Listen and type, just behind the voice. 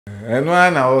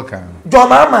Eno na oka. Jo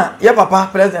mama ye papa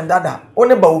president dada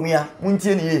one Bawumia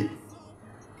muntie ne ye.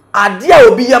 Ade a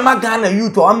obi ya magana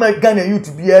youth o ama Ghana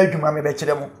youth bia adwuma me be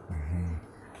kire mo.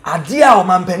 Ade a o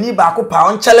mampani ba ko pa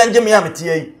on challenge me amete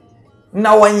yi.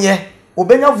 Na wonye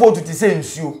obenya vote ti se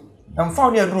nsuo.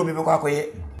 Emfa ne aduro bi be kwa koye.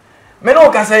 Me no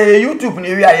ka say YouTube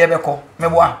ne wi aye be ko me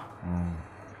boa.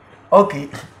 Okay.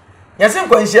 Yasin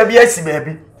kwanhia bi asi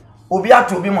baabi. Obi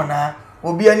ato obi mona,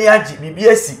 obi ani agi bibi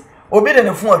asi. Obi de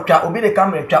ne phone atwa, obi de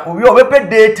camera atwa, obi obepe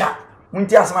data.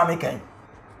 Munti asema mekan.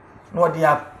 No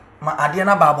dia ma ade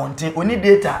na babonte, oni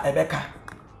data ebeka.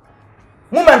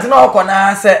 Moment na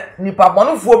okona se nipa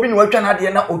bonofo obi ne watwa na ade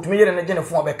na otumi yere ne je ne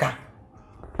phone obeka.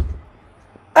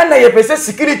 Ana ye pese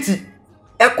security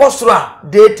ekosoro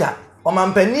data.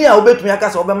 Omampani a obetumi aka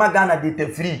se obema Ghana data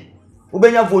free.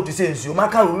 Ubenya vote se nsuo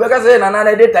maka we ka se na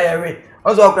data yawe.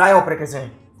 Onzo okra ya oprekese.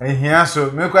 Ehia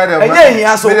so me kwa de me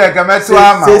de ka meto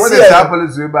ama wo de sa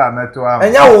police we ba meto ama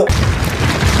enya wo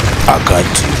Akwess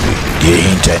TV the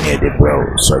internet bro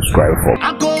subscribe for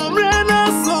Akomre na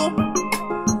so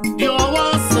yo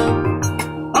waso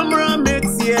amra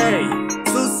metie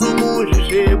susumu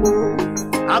jemu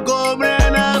Akomre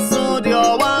na so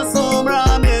yo waso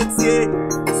amra metie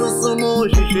susumu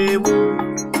jemu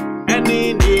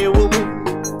eni ni wo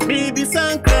mi bi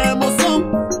sankre mo som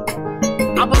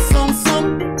abosom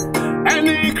som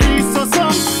any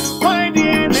Christos why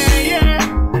the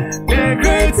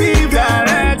creative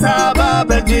director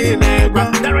Baba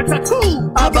Jinegba director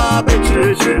 2 Ababa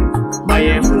Church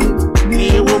my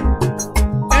new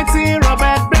Eti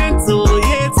Robert Bento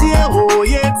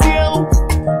yetio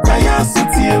Kaya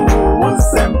City wo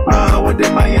sempa wo de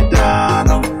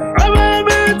mayedano Robert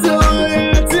Bento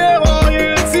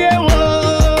yetio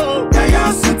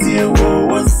Kaya City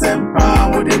wo sempa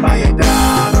wo de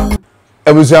mayedano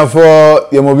Ebusiafo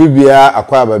yemobibia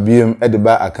akwa ababiem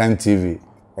edeba Akwess TV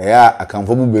eya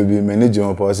akamfo bu baby manager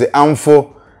mo pose amfo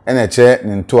ene che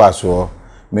ne ntoaso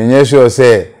menye sure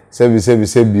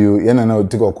se bio ye na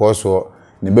otikoko so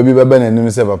ne baby baba na nim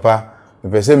se papa me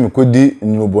pese me kodi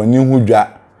nroboni hudwa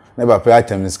ne papa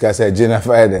atamiska se je na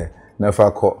faide na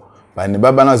fako ba ne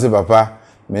baba na se papa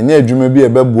menye adwuma bi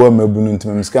ebeboa mabunu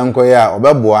ntimamska nko ye a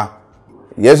obeboa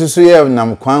yesusu ye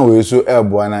nam kwan we so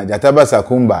eboa na jataba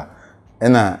Sakumba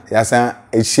ena yasa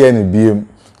ehie ne biem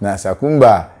na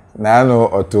Sakumba na no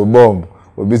otobomb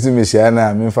obisi mehia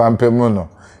na memfa mpemu no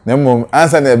na mom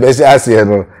ansa na ebehye ase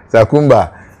no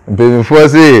Sakumba mpemfo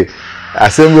se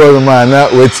assembly ma na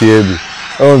wetie bi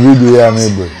o video ya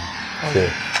mebo se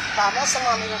baba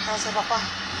sama me ka se papa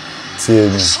tie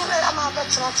ni so na ama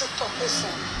betra TikTok eso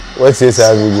wetie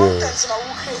sa video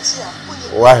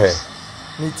wahe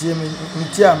mitie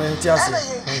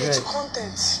ase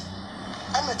content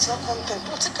I'm a content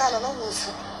what kind of no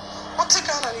what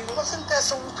kind of you wasn't there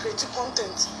so create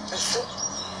content so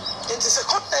it is a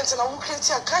content and I will create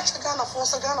a catch Ghana for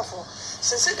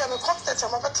since I am a content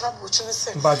I'm a trouble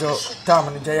say but time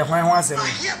and jay hwan ase no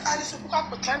here I is book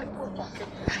up trying to put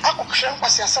I could share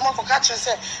kwasi asama for catch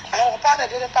say I opa na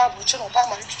dey pa buchi no pa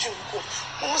ma tutu ko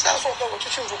mo say so ko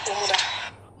tutu ko mu da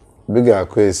big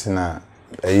Akwess na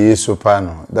yeso pa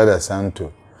no dada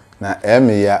santo na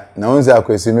emiya na onza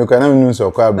Akwess me kwa na mnu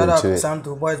so kwa abrochire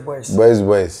santo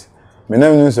boys me na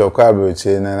mnu so kwa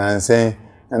abrochire na nansen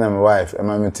na my wife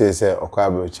ema me te se okwa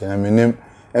abrochire na menim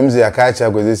emze ya ka cha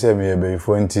Akwess se me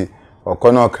yebefo nti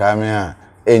okono okra me a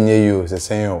enye yo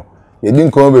sesen yo yedi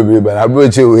nko bebre ba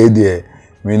abrochire we de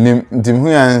menim nti hu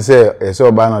yan se ese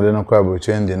oba na de no kwa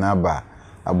abrochire ndi na ba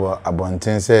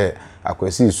abonten se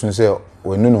Akwess isun se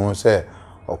wonu no se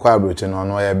okwa abrochire no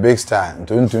no ya big star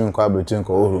ntuntun kwa abrochire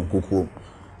ko ohuru nkuku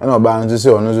na oba nso se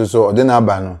ono so ode na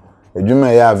aba no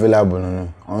edwuma ya available no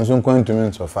onso nkwantumin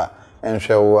nsofa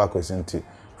enhwe wo Akwess nti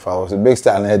fa wo big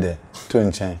star na ede to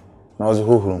nchen na ozo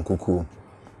ohuru nkuku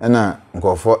na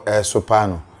nkofo esopa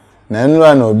no na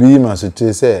enura na obi ma so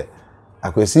te se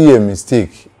Akwess ye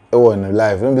mistake e wo na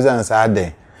life no bisa nsa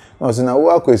ade na oso na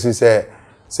wo Akwess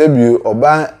se bi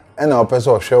oba na opese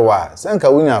ohwe wa senka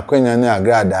wunya akwanya na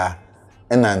agrada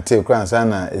na nte kransa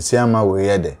na esiama we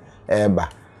yede eba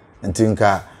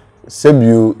ntinka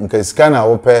sebiu nka sika na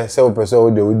wope se wope so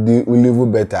wo de live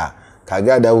better ka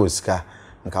gada wo sika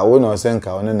nka wo na se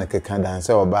nka wo na keka dan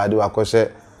se oba de wakɔhye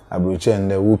abroche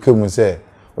nde wo kemu se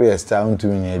wo ye star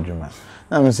ntumi nya adwuma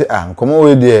na me se nkomo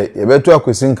we de ye beto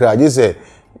Akwess nkra je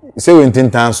se we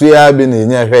ntintan so ya bi na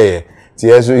nya hweye ti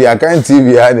yeso ya kan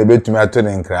TV ya na betumi ato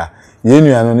ne nkra ye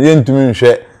nuano no ye ntumi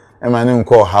nhwe e ma ne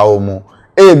nko hawo mu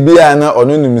bia na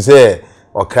ono nim se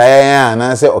okrayan ya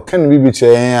na se okan bibi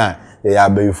kyen ya ya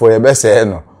abayifo ye bese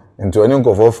no nti oni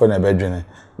nkofofo na bedwene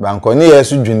ba nkoni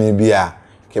yesu dwene bia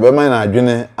kebe man na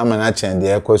adwene ama na chen de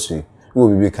ekosu wo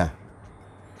bibi ka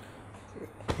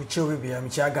michi obi bia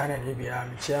michi Ghana ne bia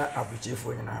michi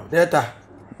abuchefo nyina data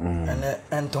ene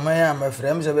entoma ya ma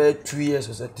frem se be 2 years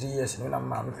or 3 years ni na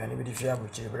ma me pani bi di fi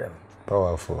abuche brem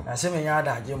powerful na se me nya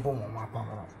da je mpo mo ma pa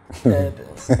mo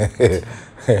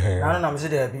na me se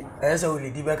de bi e se o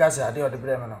le di be ka se ade o de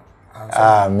brem no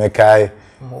mekai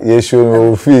yeshu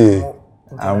no fi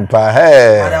ampa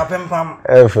he ada pempam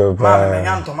efe pa ma me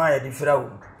nya ntoma ya di fira wo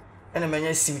ene me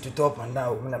nya siw to top and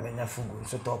down na me nya fugu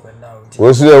so top and down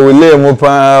wo su e wole mu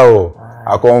pa o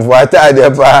akonfo atade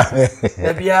pa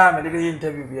e bia me de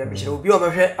interview bia bi hire obi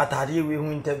obehwe atade we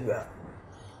hu interview a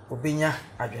obinya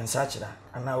adwensa kira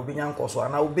ana obinya nkoso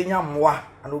ana obinya mmoa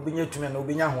ana obinya tumi ana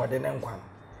obinya hoode ne nkwa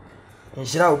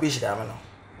nhira obi hira me no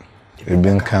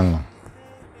ebin kan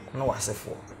no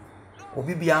wasefo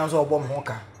obi bia nso obom ho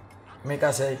ka me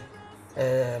ka say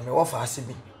me wo fa ase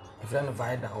bi friend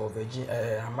vida or Virgin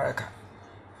America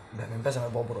be me pesa me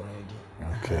boboro no di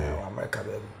okay America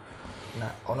be na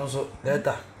ono so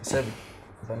data sebi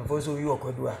ben fo so yi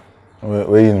okwadu a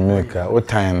we in America o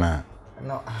time na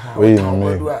no we in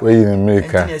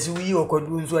America enti esi yi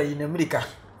okwadu nso ayi na America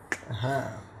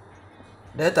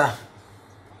data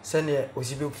sene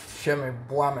osibe hwe me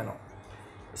boa me no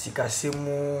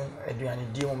sikasemu aduane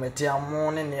di mo mete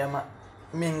amo ne nema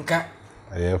minka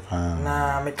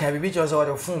na me ka bibi cho so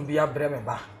the phone bi abre me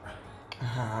ba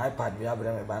iPad bi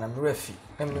abre me ba na me refi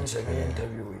na me se me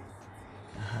interview we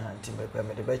ti me pe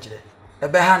me de be kire e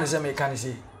be ha ne se me kan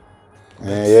si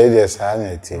ye de sa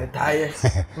na ti me taye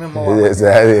me mo ye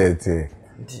sa na ti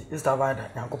ti istabada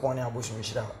yankopon ne abosu mi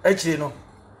shira e kire no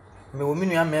me wo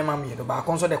minu ya me ma mi do ba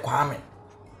kon so de kwa me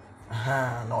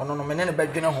na ono no me ne be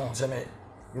dwene ho se me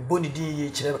you boni din ye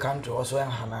kire country also en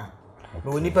hana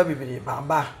me woni pa bibiri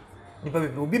ba nipa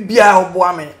bibiri obi bia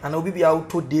oboa me ana obi bia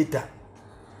auto data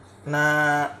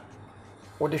na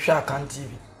o de hwa kan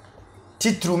TV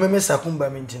titru me Sakumba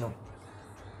mintino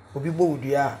obi bo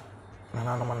udua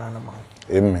na ma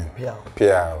amen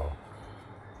pia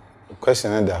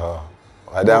question da ho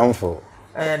adamfo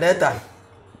data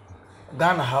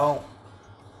Ghana how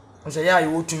nse ya yi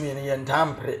otumi ne ye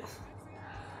ntampre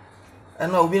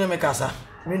ena obi ne me kasa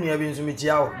menu ya bi nso mi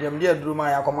tia o dem de aduru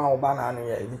ma ya koma wo ba na anu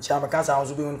ya mi tia me kasa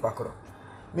nso bi npa kro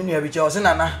menu ya bi tia o se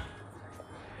nana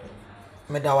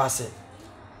me da wase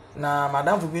na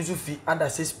madam fu bi nso fi ada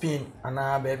 6 pin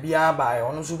ana ba bia ba e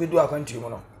ono nso bedu akwantu mu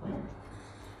no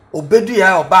obedu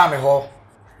ya oba me ho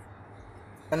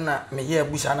na me ye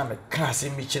abusa na me ka ase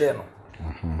mi kire no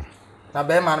na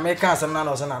be ma na me ka asem na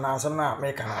no se na asem na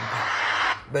me ka na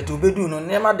but obedu no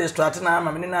nema distract na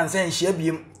ama me na nse nhia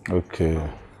biem okay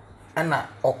ana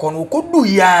okono kodu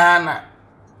ya na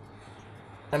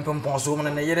empempon so mo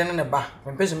na yere ne ba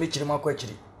mpese me kire makwa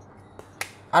kire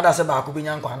ada se ba ko bi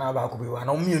nyankwa na ba ko bi wa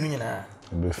na omienu nyina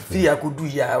fi ya kodu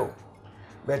ya o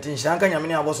but nshanka nyame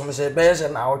ne aboso me se be se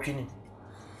na awtwini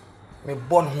me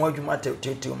bon ho adwuma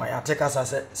tetew ma ya teka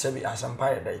se bi asampa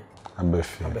ya dai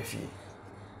abafi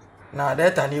na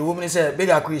data ni wo me se big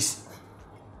Akwess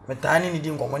metani ni di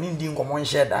nkomo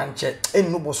nhye da nche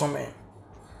enu boso me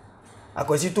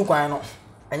akwasi tu kwan no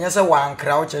enya se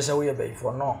wankra o che se wo ye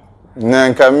baifo no na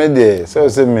nka me de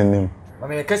se menim ma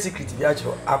me ka secret bi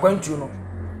akiro akwantu no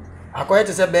akoye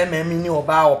te se be ma mi ni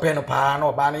oba ope no pa na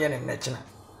oba no ye ne nechina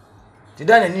ti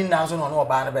da na ni na so no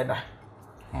oba no beda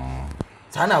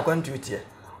sana akwantu tie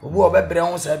obu obebre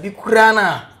ho sa bi kura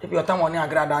na e bi otam oni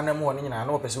agrada na mu oni nyina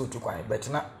na opese otu kwan bet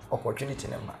na opportunity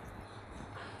ne ma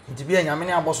nti bi anyame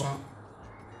ne abosom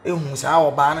ehu sa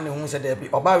oba na ne hu se da bi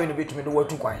oba we no betumi do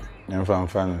watu kwan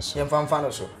yemfa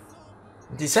no so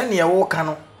nti sane ye wo ka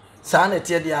no sa na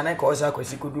tie dia na ka o sa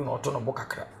Akwess kodu na oto no bo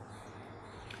kakra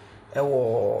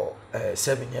ewo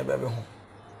 7 ye bebe ho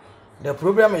the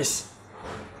problem is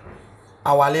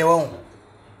awale wo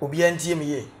obi antie me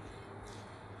ye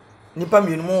nipa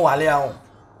mienu mu wale a ho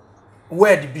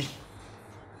word bi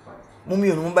mu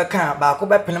mienu mu be kan ba ko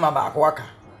be pene ma ba ko aka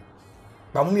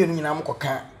ba mu mienu nyina mu ko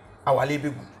kan awale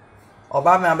begu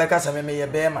oba me abeka se me ye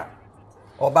be ma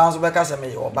oba nso beka se me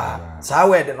ye oba sa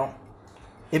word no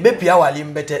ebe pia awale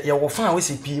mbete ye wo fan wo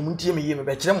si pii mu tie me ye me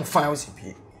be kire mu fan wo si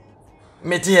pii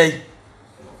meti yi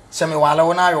se me wale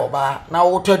wo na yo oba na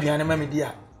wo to aduane ma me di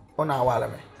a wo na awale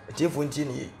me etiefo ntie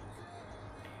ne ye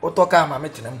wo to ka ma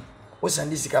metenam wo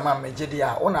sandi sika ma me gidi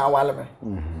a wo na awale me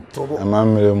tobo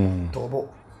amamre mu tobo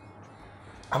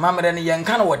amamre ne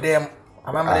yenka na wo dem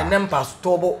amamre ne mpas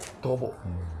tobo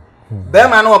be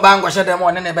ma na oba ngwahye dem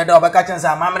one ne be da obeka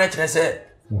chensa amamre kire se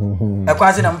e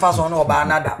kwase na mfa so na oba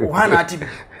nada wo ha na atibi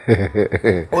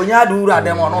onya duru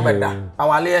adem ono be da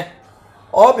awale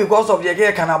all because of the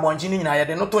gay kana bonchi ni nyina ye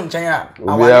de no to nchen a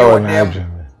awale wo dem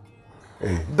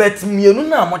but mienu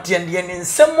na mote de ne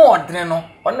nsem odene no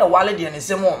ona wale de ne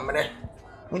nsem omre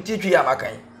nti twi ya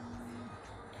makan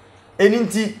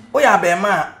eninti oya be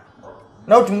ma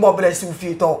na otumbo bless you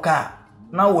fi to ka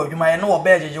na wo adwuma ye na wo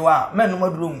be jejewa menum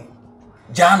aduro mu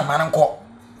jano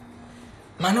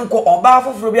manenko oba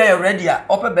foforo bia ye ready a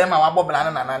ope be ma wabo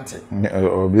bla na nante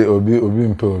obi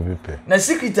mpe na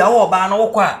secret a wo ba na wo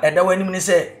kwa eda wanim ni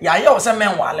se ya ye wo se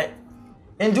men wale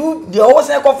ndu de wo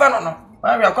se ko fe no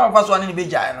ma wi akwa fa so ani be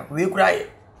jai no we kura ye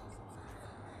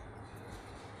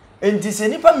enti se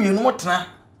nipa mienu motena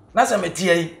na se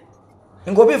metie yi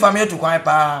ngo bi fa me tu kwan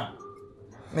pa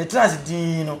me trans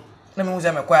din no na me hu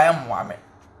se me kwa ya mwa me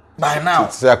by now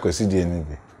se akosi die ni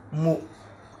bi mo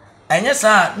anya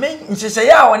sa me nhyehyɛ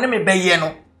ya wɔ ne me bɛyɛ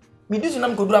no me disu na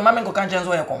me kodura ma me nko kan kyɛn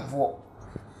so yɛ konfo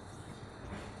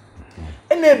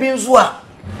ene bi nso a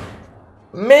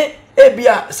me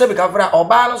ebia se bi ka fra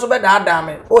oba no so bɛ daada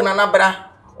me o na na bra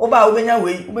oba obenya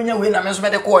wei na me so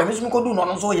bɛ de kɔ me so me kodu no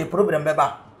no so yɛ problem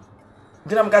bɛba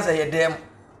ndina me ka sɛ yɛ dem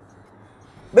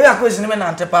be Akwess ne me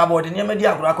na antepa board ne me di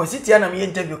agora Akwess tia na me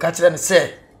interview ka kyerɛ ne sɛ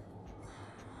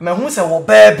me hu sɛ wɔ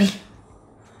baa bi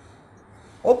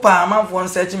opa amanfo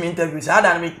search me interviews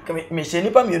ada na me she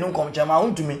nipa mienu nkom chama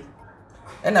untumi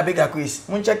na big Akwess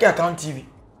mun check account TV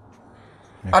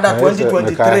ada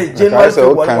 2023 January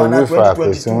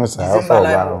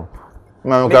 2023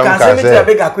 ma ka se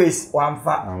big Akwess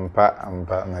wamfa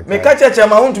me ka cheche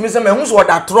ma untumi se me hu so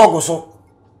da trog so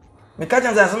me ka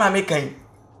cheche se na me kan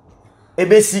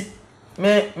ebesi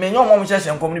me nyomo mo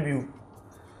cheche nkom ni biu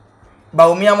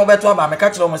Bawumia mo beto aba me ka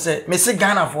kire mo se me se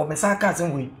Ghana for me sa ka se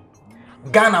ngui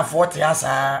Ghana for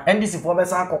tiasa NDC for be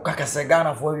san koka kase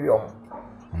Ghana for wi om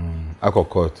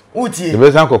akokot utie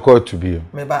be san kokot to be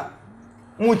me ba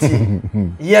utie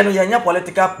ye no ye nya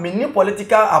political me ni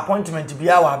political appointment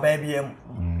bia wa ba bia mu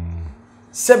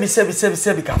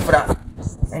sebi kafra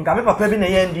enga me papa bi na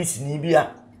ye NDC ni bia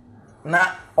na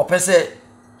opese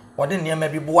ode niam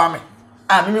bi boa me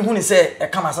a me hu ni se e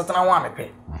kama satana ho amepe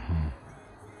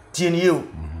tie ni ye o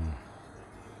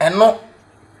eno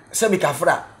sebi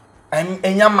kafra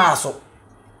enya maso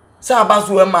sa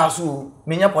abaso e maso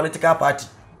menya political party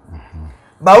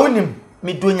ba unim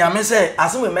mi donya me se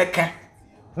asem meka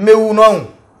mewu no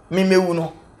mewu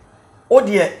no o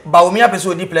de Bawumia pese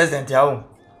odi president ya o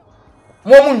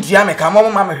mo mu ntia me ka mo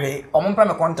ma me hwe o mo mpa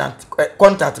me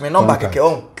contact me number keke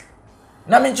o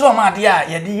na me nchi o ma de a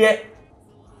ye de ye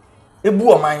ebu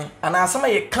o man ana asem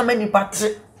ye kama nipa tre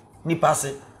nipa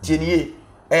se tie ni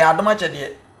e adoma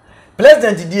chede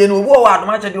president die no obo wa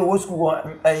adoma chede o school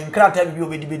nkrata bi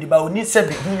obedi ba oni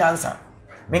sebi nyansa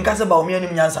me nka se Bawumia ni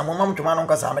nyansa mo mam twoma no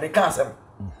nka se America asem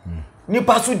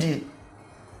nipa so die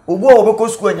obo obeko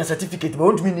school anya certificate ba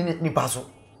ontumi nipa so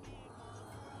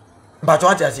ba to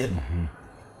ati ase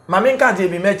ma me nka de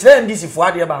bi me kire ndisi fo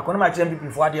ade ba ko na ma kire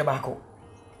mpp fo ade ba ko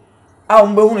a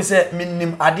mbe hu ni se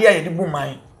minnim ade a ye de bu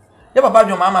man ye papa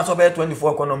dwo mama so be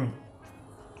 24 economy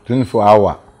 24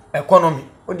 hour economy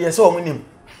o de se o munim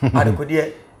ade ko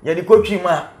de ye de ko twi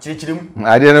ma chichirim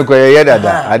ade no ko ye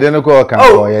dada ade no ko kan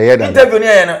ko ye dada interview ni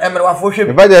ye no emre wa fo hwe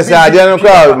me ba je se ade no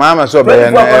ko mama so be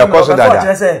ye no ko so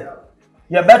dada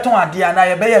ye beton ade ana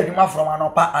ye be ye adwuma from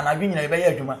anopa anadwe nyina ye be ye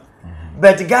adwuma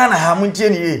but Ghana ha muntie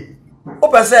ni ye o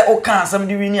pese o kan asem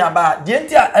di wini aba de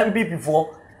nti a MPP fo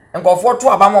nkofo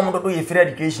to aba mo do ye free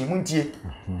education muntie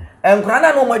enkura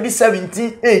na no mo di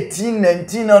 17 18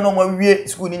 19 na no mo wie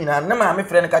school ni nyina na ma me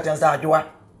free ne ka chense adwoa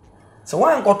so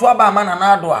wan koto aba ama na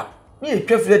na ado a ni e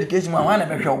twa free education ma wan na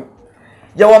behwe wo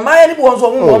ye wo maye ni bo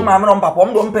so mo ma me no papa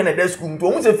mo do mpe na da school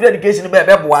nto mo se free education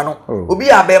be boa no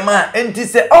obi abe ma enti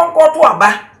se onkoto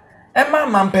aba e ma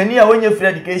mampani a onye free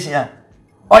education a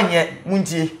onye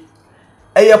muntie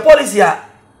eye policy a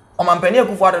o mampani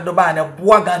akufo adodo ba na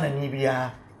boa Ghana ni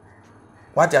bia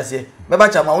what you say me ba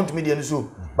cha ma untumi de nso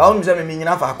ba unu se me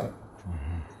nyina fa ko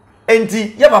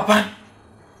enti ye papa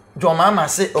jo mama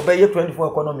se obeye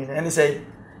 24 economy na eni say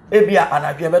e bia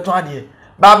anadwe beton ade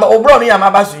baba obro no ya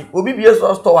mabasu obi bie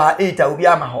store ha 8 obi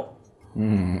ama ho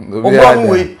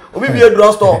obi bie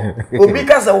drug store obi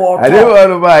ka se wo ade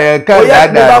wo ba ye ka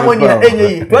dada ba mo ni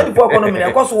enyi 24 economy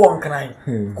na ko so won kran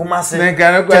kuma se men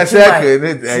kan ko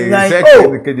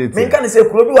second men kan se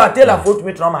kuro bi wa tell afford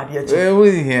me trauma de echi e wo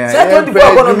here se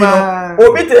 24 economy no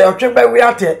obi te otwe wi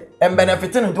ate en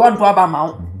benefit no to anto aba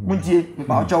ma muntie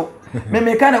mpa ocho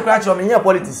me kan kura chiro me here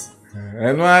politics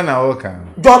eno ana o kan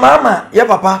jo mama ye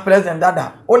papa president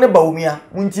dada one Bawumia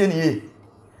muntie ni ye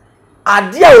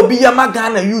ade a obi ya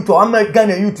Ghana youth o ama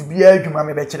Ghana youth bi adwuma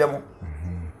me be kire mo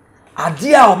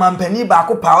ade a o mampani ba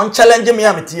ko pa on challenge me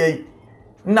amete yi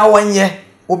na wonye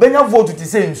obenya vote ti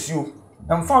se nsuo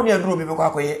emfa oni aduro bi be kwa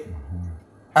koye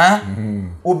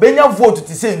obenya vote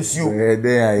ti say nsuo me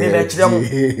be kire mo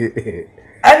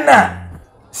enna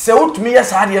se utumi ya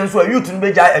saade enso a youth no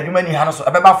be gya adwuma ni ha no so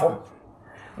ebeba fom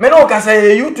me no ka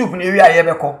say YouTube ni wi aye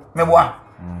beko me boa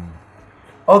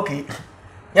okay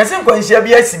yasin ko nhia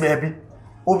bi asi baabi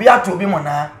obi ato obi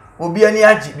mona obi ani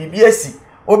agi bibi asi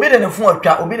obi de ne phone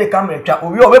atwa obi de camera atwa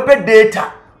obi obepe data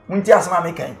munti asema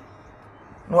me kan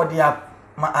no dia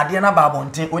ma ade na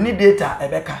babonten oni data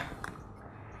ebeka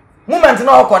moment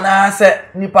na okona se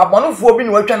nipa bonofo obi ni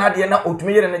watwa na ade na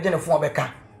otumi yere ne gye ne phone obeka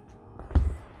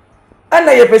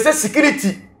ana ye pese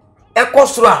security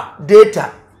ekosoro data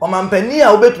o mampani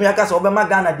a obetumi aka se obema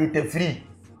Ghana data free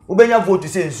obenya vote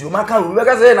se nsuo maka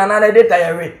obeka se na data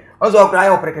yewe onzo okra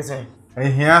ya oprekese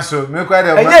ehia so me kwa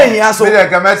de me de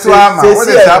ka meto ama wo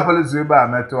de sa police ba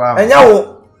meto ama enya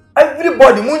wo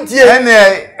everybody muntie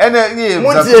ene ni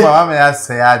Sakumba ma ya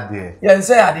say ade ye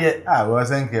say ade wo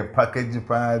say nke package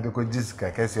pa de ko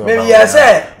jiska kesi o me ye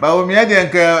say Bawumia de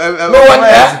nke me won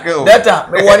data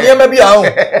me won ye ma bi a o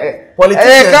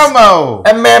politicians come o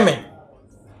ememe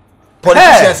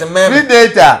politicians ememe free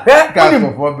data ka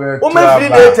for be o me free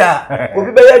data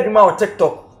obi be ya adwuma o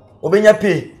TikTok obenya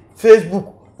pay Facebook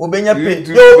obenya pay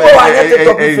yo go wa ya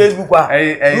TikTok Facebook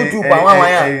YouTube wa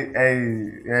ya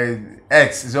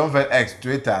X is on X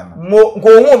Twitter mo go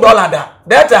 $1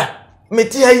 data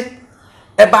meti hai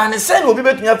e ba ne send obi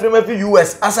betumi afrema fi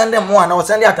US asande mo ana o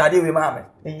send atade we ma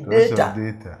me data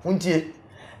untie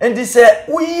endi se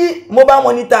uyi mobile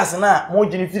monitors na mo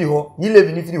gini firi ho yi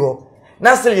levi ni firi ho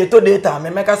na still ye to data me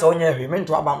meka se onye hwe me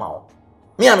nto aba ma ho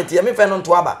me ameti ye me fe no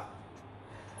nto aba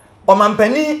o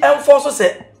mampani enforce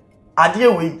se ade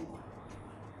we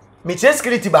me che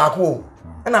security ba ko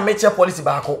na me che policy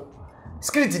ba ko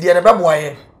security de na bebo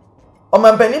aye o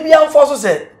mampani bia enforce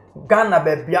se Ghana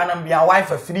be bia na bia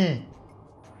wifi free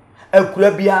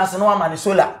akura bia se no amane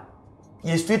solar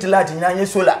ye street light nyina ye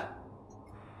solar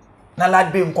na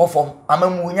light be nkofom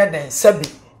amamu nya den sabi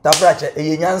tabrache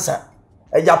eye nyansa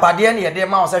ejapade ne ye de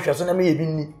ma o se hweso na me ye bi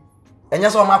ni enya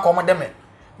so ma kom de me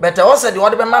but o se de wo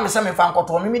de be ma me se me fa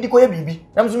nkoto me di ko ye bibi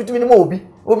na mso mitumi ni mo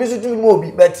obi so tumi ni mo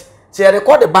obi but se ye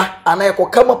record ba ana ye ko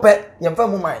kama pe ye mfa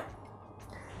mu mai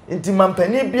inti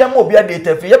mampani bia mo obi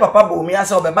data fi ye papa Bawumia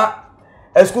se obeba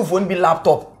school phone bi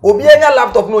laptop obi enya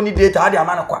laptop no ni data ade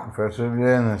amana kwa first bi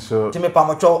na so ti me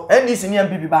pamocho NDC ni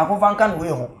MPP ba ko fa nka no we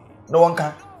ho no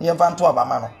wonka ye fa nto aba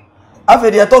ma no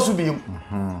afedi e to su bi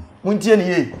muntie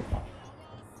ni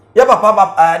ye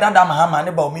papa dada Mahama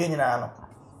ne Bawumia nyina no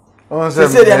on se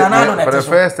se na nado na the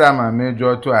first time I made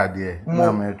you to ade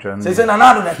na me twa no se na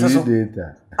nado na teso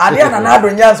data ade na nado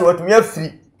nyanso watumi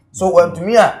free so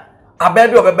watumi a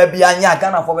abebi obeba bi anya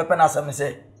Ghana for bepe na asem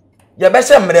se ye be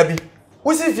hye mra bi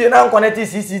usi fie na connect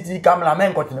CCTV camera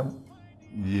men kotenam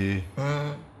ye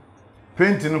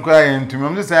paint no kwa ye ntumi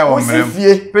am say wo mra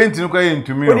paint no kwa ye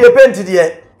ntumi o de paint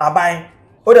de aban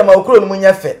o de ma okro no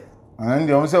munya fe and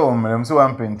de am say wo mra am say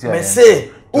one paint ya me say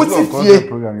usi fie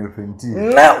program ye paint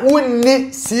na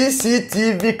wonni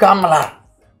CCTV camera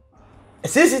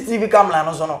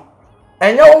no so no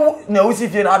enya wo na usi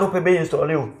fie na ado pe be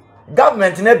install o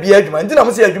government na bia adwuma ndi na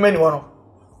mo se adwuma ni wono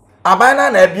abana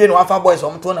na bia no afa boys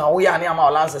omto na wo ya ne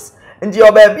ama lances ndi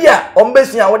oba bia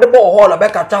ombesua wo de bo hall be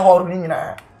ka twa hall ni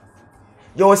nyina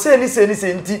yo se ni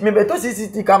nti me beto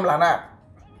CCTV camera na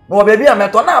no oba bia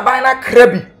meto na abana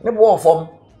krabi ne bo ofom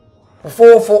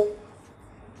fofo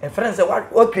e friends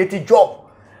what create job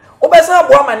obesa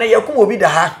abo ama na yakum obi da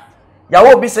ha ya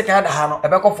wo obi se ka da ha no e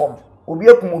be ko fom obi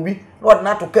akum obi no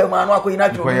ordinary to come anu akoyi na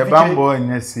tro ko ye bambo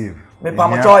nya save me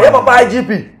pamocho ye papa IGP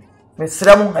me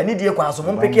sremu ani die kwanso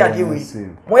mo mpeki ade we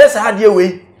mo ye sa ade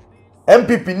we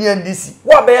MPP ni NDC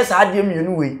wo be ye sa ade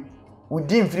mienu we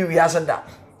udi mfiri we asada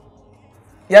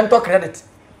ye nto credit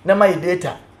na my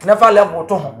data na fa level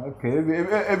to ho okay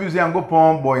ebi se ango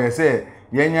pon boy ye say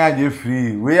ye nya ade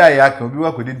free we ya ka obi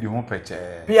wa kodi di ho peche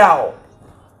piao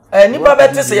nipa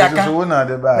beti se yaka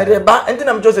me de ba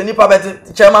entina me chose nipa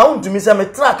beti chema untumi se me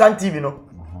tra kan TV no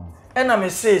ena me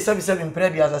say sebi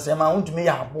mprebia asase ma untumi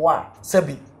ya aboa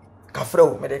sebi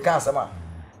kafrew me de kan sama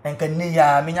enka ni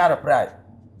ya me nya reply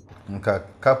nka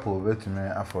couple betumi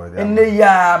afford ya enne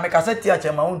ya me kaseti a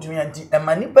chema untumi anti e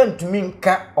ma nipa ntumi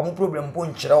nka omo problem po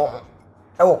nkyere wo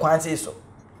e wo kwan sei so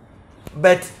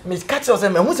but me catch us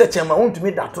me hu se chema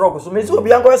untumi da trog so me say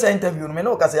obi anko say interview no me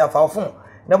no kase ya fa phone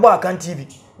na bo akan TV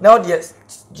na o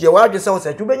de wa de say o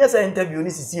say tu benya say interview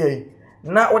ni sisi yi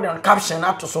na o de caption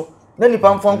na to so na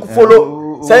nipa mfon ko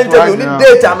follow say interview ni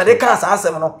data America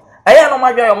asem no eya no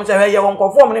madwa yo mo se hwe ye won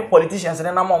ko form ni politicians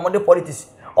ni na mo de politics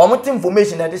o mo tin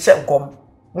information na de she nkom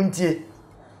muntie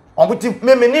o mo tin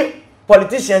me ni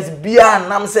politicians bia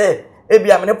nam say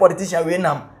ebi am ne politician we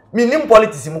nam minim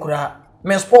politics mu kura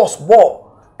me sports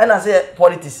ball and I say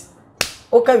politics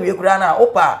okay we kura na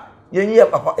opa yenyi ya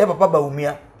papa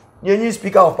Bawumia yenyi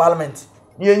speaker of parliament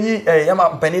yenyi yama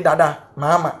mpani dada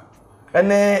Mahama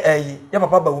ene ya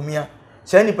papa Bawumia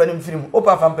say ni panim film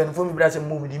opa fa mpani fo mi bra say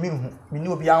mu mi ni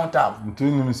obi an tam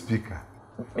mtunim speaker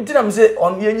ntina me say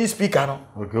on yenyi speaker no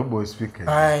okay boy speaker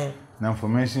ai na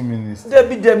information minister de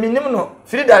bi de minim no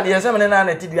free dad yesa me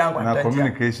na ti dia nkwa na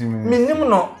communication minister minim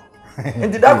no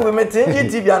nti da ko be metin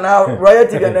TV na Royal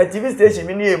TV na TV station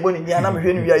mi ni ebo ni dia na me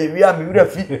hwe ni wia me wura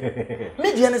fi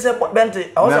media ne se bente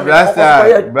awon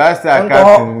Blaster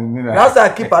captain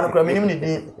Blaster keeper no kra minim ni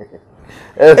din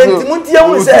enti mutia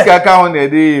hu se kaka ho na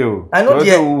dey yo I know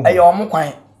dey ayo om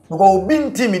kwan because obi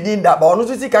nti mi din da ba onu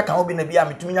so sika kan obi na bia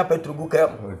metumi nya petrol go ka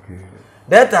okay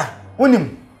data unim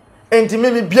enti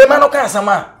me bia ma no ka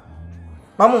asama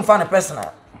mamu mfa ne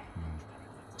personal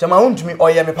chama untumi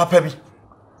oye me papa bi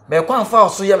be kwa mfa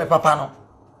oso ye me papa no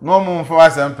no mo mfa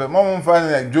asempe mo mfa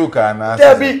ne joker na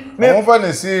tebi mo mfa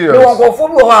ne serious me won fo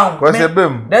bi ho an ko se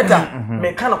bem data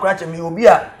me kan ko ache me obi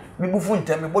a me bufu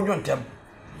ntem me bodwo ntem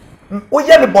o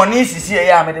ye me boni sisi ye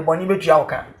ya me de boni betua wo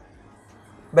ka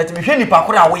but me hwe ni pa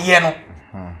kora wo ye no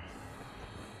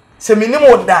se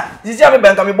minimo da sisi a me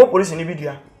benka me bo police ni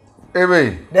bidia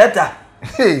Ebe. Data.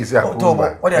 Hey,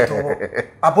 Sakumba. What they told.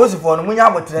 Apose for no munya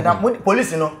abotre na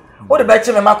police no. O de be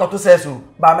che me makoto sesu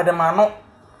ba me de ma no.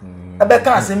 E be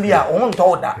ka asem bia o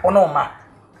nto da ono ma.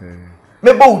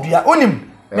 Me bo udua onim.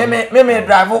 Me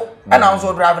drive and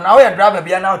also drive na o ya drive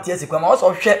bia na o tie sikwa ma o so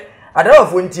hwe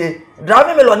adarafo ntie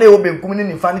drive me lo na e wo benkum ni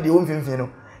nifa ni de wo mfimfin no.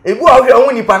 Ebu a hwe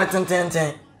hu nipa ne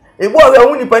tententen. Ebu a hwe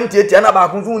hu nipa ntie na ba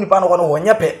kun hu nipa no wo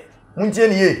nye pe. Muntie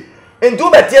ni ye. Enti wo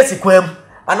be tie sikwa mu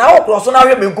ana wo kroso na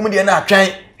hwe benkum de na atwen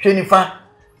hwe nifa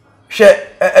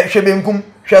hwe benkum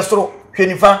hwe soro hwe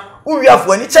nifa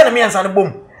uwiafo ani che na me ansa ne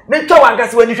bom ne twa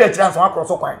wankase wani hwe kira ansa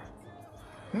akroso kwan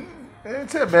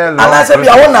It's bel. ana se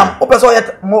bia wonam wo pese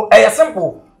ye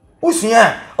simple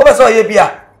usua wo pese ye bia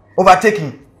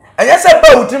overtaking anya se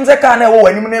ba utim se ka na wo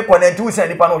wanim ne ko na nti se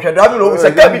nipa no hwe da bi lo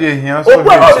se ka bi o ko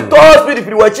no to speed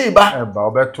free wachi ba Ba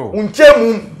obeto.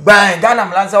 unchemu ban Ghana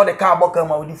mlansa wo de ka aboka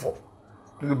ma wodi fo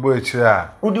The boy chia.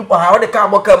 udi pa ha wo de ka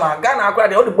aboka ma Ghana akra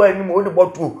de wo de boy anim wo de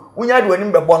botu unya de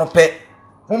wanim be bo no pe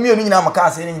mumie no nyina maka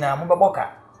ase ni nyina mo be boka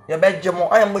ye be gemo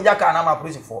ayam boja ka na ma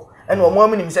police fo ene o mo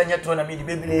amini mi se nye tro na me de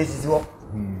bebile esisi wo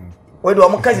we do o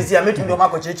mo ka sisi a metu do ma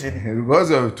ko chechire bi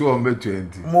Because of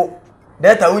 220. mo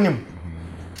data unim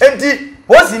enti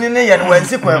posi ni ne ye no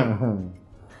wansi kwan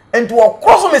enti wo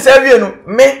cross me se wie no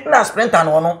me na sprinter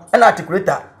no no na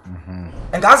articulator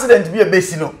en accident bi e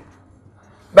besi no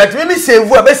but me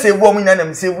save a be save o mo nyina na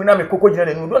me save na me kokko jina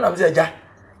na no do na me se ja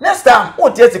next time o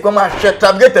tie sikwa ma hwe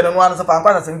tabgate no an so fa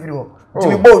nkwa na se mfiri ho ti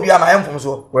me bo bi ama enfom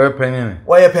so Where penny?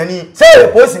 wo ye pani say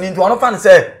posi ni nti ono fa ne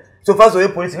say so far so ye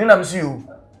police ni na me see you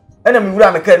ena me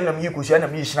wura me ka ni na me yikoshi na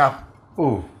me yi snap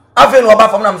Oh. afi no oba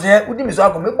fam na me say udi me so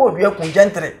akọ me bo bi akun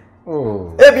gentle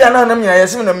Oh. e bia na nyina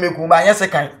yesim na meku ba anya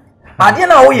sekan ade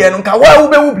na wo ye no nka wa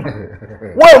ube ubi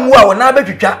wa mu a wo na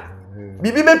betwitwa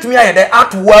bibi betumi aye de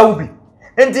atu wa ubi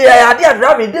enti ya ade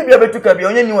driving de bia betuka bia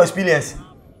onye new experience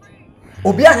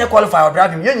obi anya qualify or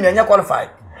driving ye nyina anya qualify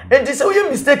enti se wo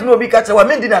mistake no obi ka che wa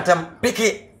mendi na tam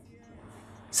piki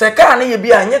se ka na ye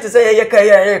bia anya te se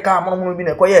ye ka mono bi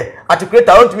na koye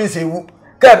articulator don't mean say wu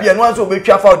ka bia no anso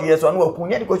obetwa fa ode yeso no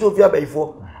wakunya de ko so ofi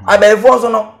abaifo so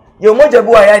no ye moja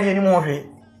bu aya ni mu hwe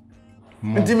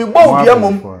nti mi gbo obi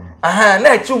amom aha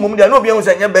na echi umom de na obi ehun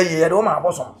se nya bayi ye de wo ma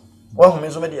abosom wo hu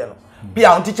me so me de no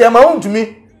bia on teacher ma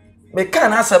untumi me kan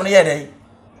na asem ne ye de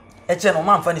eche no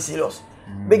man fa ni serious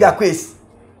big Akwess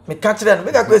me catch them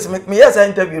big Akwess me yes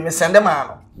interview me send them an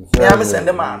no me send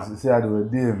them an See how they were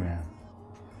dear man.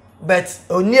 but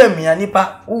oni amia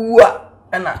nipa uwa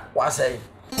na wa say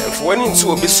Wani nti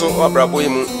obi so abrabo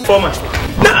yimu Former.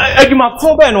 Na adwuma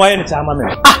fo be no waye ne chama me.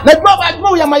 Na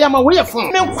adwuma yama wo ye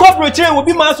fun. Me corporate e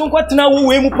obi ma so kwatena wo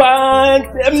we mu pa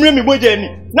emre mi boja ni.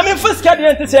 Na me first card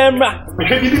ente se emra. Me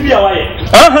hwe bibi bia waye.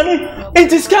 Hani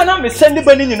enti scan na me send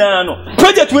bani nyina no.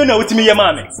 Project we na wotimi ye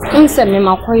ma me. Nse me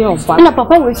makoye ofa. Na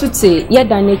papa we tuti ye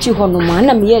dan na chi hono ma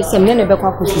na me ye se me ne be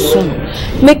kwa kosusu.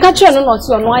 Me ka che no no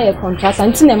ti ono aye contract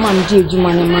anti na ma mje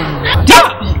adwuma ne ma.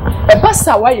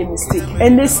 Ebasa waye mistake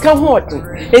and this can what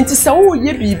enti sa wo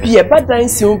ye bibi e badan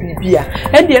se o bibi a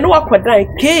ende no wakodan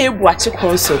ke ebuache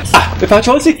consult Me fa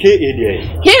cho si ke e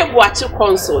de. ke ebuache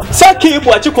consult Sa ke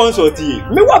ebuache consult yi.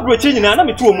 Me wa broche nyina na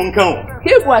me tu omu nkan o.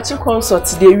 ke ebuache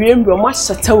consult de wiembe ma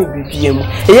hyata o bibi mu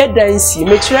e dan si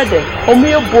me kire de o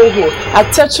me boho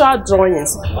architectural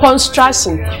drawings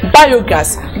construction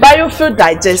biogas biofuel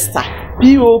digester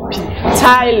POP,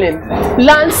 tiling,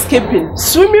 landscaping,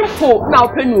 swimming pool, now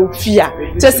pen fear.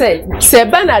 Just say,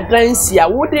 Sebana Dransia,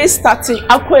 would they starting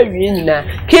aquarium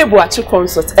cable at your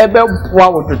concert, Ebel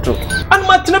Bowadodo. And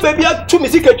Martina baby had 2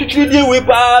 music to 3 days with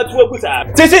part.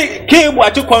 Say, cable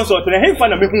at your concert and I have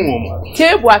fun of me.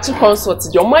 Cable at your concert,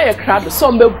 your Maya crowd,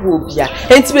 some bobia,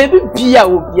 and baby Bia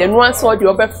will be and one saw the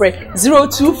other friend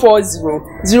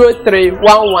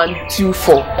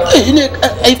 0240-031124.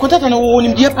 I contact an old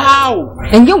in dear pow.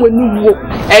 And you will move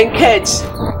and catch.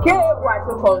 Cable at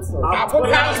your concert.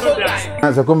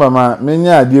 Sakumba ma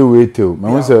menya ade weto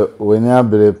ma wo se wani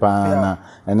abere pa na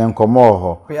ene nkomo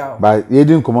ho ba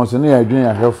yedi nkomo so ne yadwen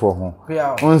ahwefo ho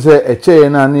won se eche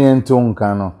na ne ento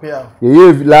nka no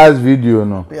ye last video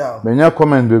no menya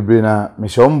comment bebre na me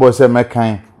hye ombo se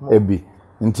mekan ebi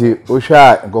nti o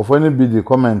hwa nkofo ne bi di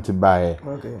comment bae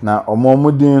na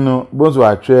omomudin no bozo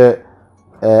atwe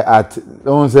at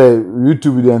won se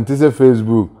YouTube de nti se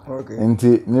Facebook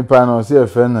nti nipa no se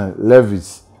efena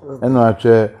Levis eno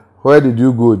atwe where did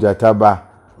you go Jataba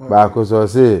because I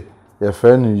say your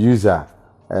friend user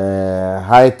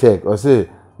high tech or say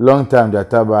long time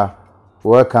Jataba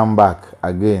welcome back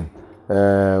again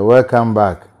welcome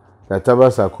back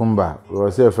Jataba Sakumba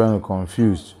we say your friend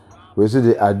confused we say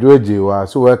the adroji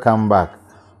was so welcome back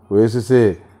we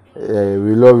say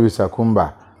we love you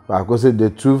Sakumba because the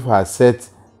truth has set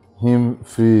him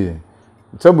free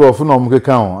trouble of no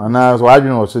mkeka and as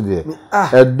wadwin also there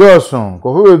a dozen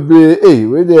ko be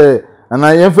we there and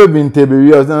I have been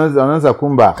tebe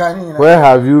Sakumba where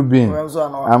have you been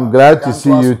I'm glad to see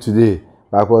you today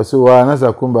because so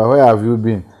Sakumba where have you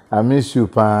been I miss you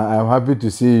pa I'm happy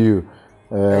to see you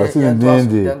Joyce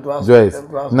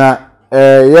na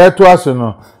ye to aso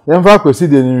no ye fa kwesi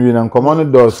de ni na nkomo no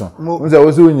dozen unse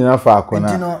wo se nyina fa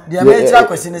akona dia me tira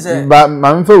kwesi ni se ba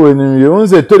ma mfa we ni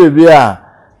unse tore bi a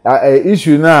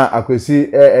issue na Akwesi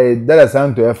dala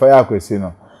santo e fa ya Akwesi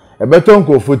no e beton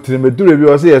ko fotire medure bi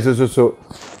o se yeso so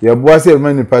ye boa se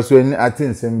mani paso ni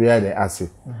atinsem bi ya de ase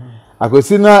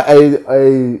Akwesi na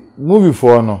movie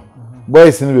for no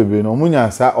boys ni bebe no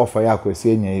munya sa offer ya Akwesi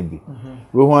enya ibi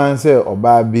we hu an se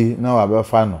oba bi na wa be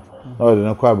fa no na o de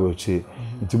no kwa broche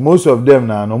nti most of them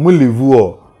na no mu live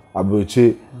o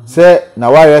abroche se na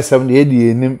wa yesem de edi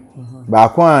enim ba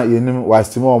kwa yenim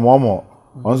wastimo omomo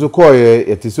onzo koye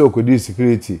yetise okodi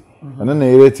security ana na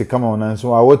yereti kama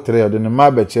onanso wa wotre ode ne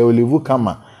mabeche olivu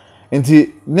kama nti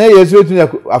na yesu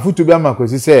etu afutu bi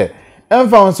amakosi se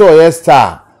emfa onso oye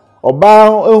star oba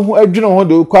ehu adwene ho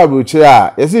de kwa brochire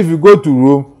a yes if you go to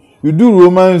Rome you do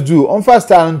romance do on fast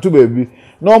star nto baby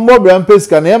no mo bra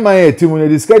mpeska na yema ye timu na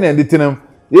diska na ditinam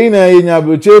yina yenya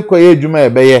brochire koye adwuma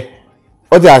ebeye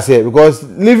what I say because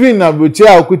living na brochire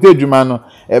akuta adwuma no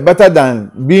better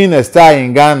than being a star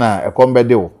in Ghana a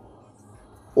combedewo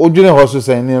odwene hoso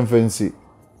san ni mfansi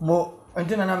mo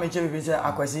entina na meche bi se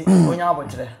Akwesi onya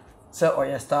abotre se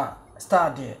oye star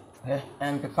de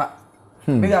pepa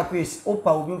big Akwesi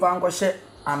opa obi mfa nko hye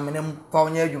amenem fa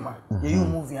onya adwuma ye you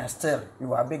moving and still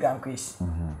you are big Akwesi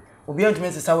obi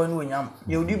antime se sawa ni onyam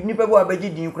ye odi nipa bo abaji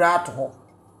din kura ato ho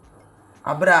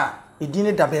abra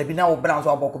edine da ba bi na wo bra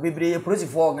so aboko bebre ye police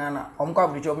for Ghana omko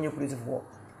abri job nye police for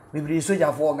bibiri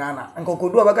soja for Ghana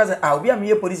nkokodu obaka se obi am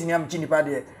ye police ni am chi nipa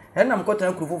de na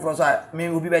mkotana kuru foforo so me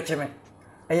obi be cheme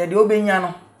eye de obenya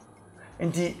no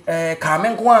nti ka me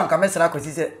nko an ka me sra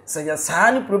Akwesi se ya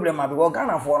saa ni problem abi go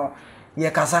Ghana for no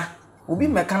ye kasa obi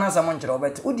meka na samo nkyere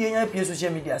obet odi enya pie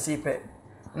social media se pe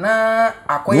na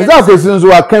akoye nza Akwesi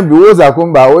nzo akan bi wo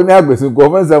Sakumba oni Akwesi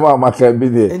ko fe se ma maka bi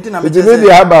de it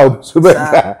be about so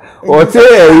better o te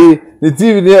yi the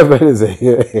TV ni e fe se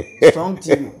strong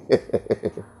TV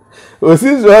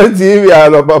Osi so TV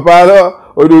alo papa lo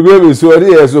odugbe bi so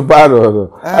ri e so pa ro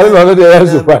ali no de e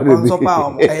so pa de so pa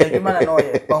o e ma na no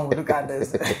ye on look at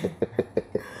this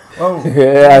oh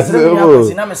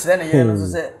so na me sere na ye no so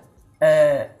se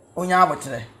onya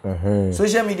abotre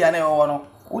social media na e wo no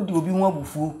odi obi hu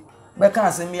abufuo be kan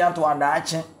asem bi ato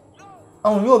adaache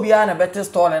on yo obi a na better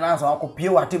store na so akopie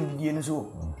watem die no so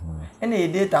ene e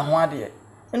data ho ade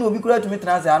ene obi kura tumi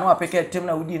transe anu apeke tem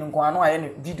na udi nko anu aye ne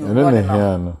video no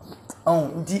na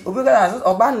nti obi ka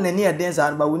oba nani e den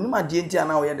sa ba woni ma die nti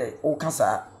ana wo ye de o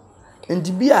kasa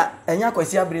nti bia enya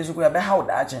Akwesi abre so kura be ha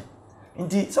odaache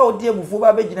nti so odi abufuo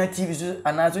ba be gina TV so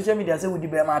ana social media se wudi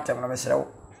be ma atem na be serewo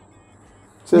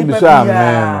Se bi sha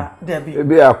me.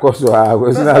 Be akoso a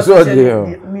go si na so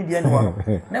de. Media no.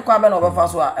 Ne kwa be na obefa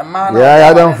so a ma na.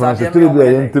 Ya don for so three be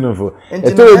yen tunu for. E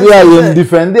three be yen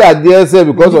defend there say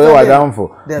because of your down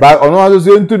for. But ono aso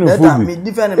so tunu for bi.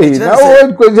 Na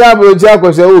o ko jabo ja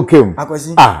ko se o kem.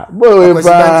 Bo e ba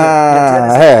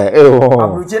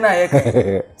Abroje na ye ka.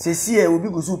 Se si e obi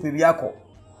go soup bi akọ.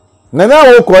 Na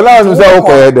wo ko na no say wo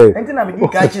ko ye dey. Enti na me di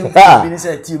ka chi bi ni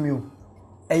say team you.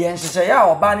 Eyen hyehyɛ ya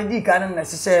oba ne di ka ne na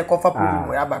hyehyɛ kofa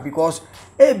podi ya ba because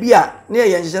ebia ne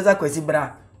eyen hyehyɛ za kwasi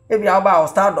bra ebia oba o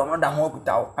stardom no da ho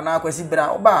akuta o ana kwasi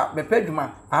bra oba bepa adwuma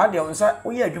de onsa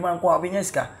wo ye adwuma nko obenya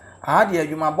sika de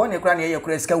adwuma bɔ ne kra ne ye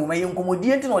kra sika wo maye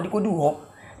nkomodi enti na odi kodu ho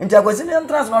enti akwasi ne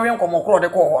entrance ma we nkomo kro de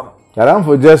ko ho no yaran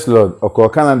for just lord okọ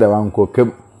Canada wan ko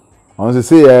kem on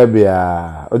se ya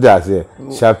bia o ja se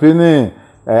shapi ne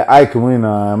Ike mu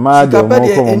na ma de mo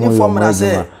ko mo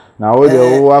na wo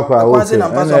de wo akwa wo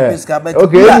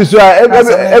okay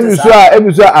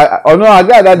ebiso ono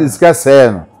aga that discuss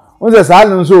no won say sa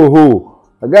no so ho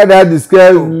aga that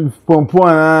discuss pompon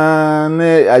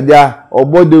na aja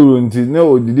obode ronti na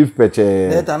odidi peche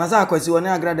data na sa akwasi woni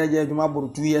agrada je adwuma boru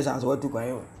 2 years as watu kwan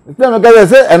yo tell me ka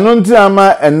say eno nti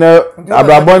ama ene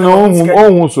abrabo na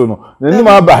ohun so no na ni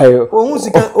ma ba he ohun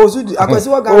sika osudi akwasi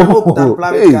wa ga no kuta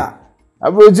private car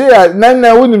Abroje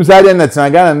na wonim sare na tena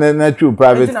Ghana na true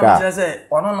private car. Enti na say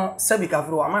ono no sabi ka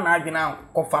fro ama na adwena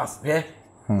ko fast he.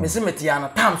 Me se metia na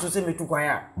tam so se metu kwan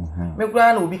a. Me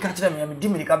kura na obi ka kire me di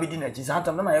mirika be di na chi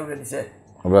santam na ya ready say.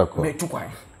 Metu kwan.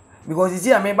 Because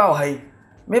isi a me ba o hai.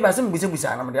 Me ba se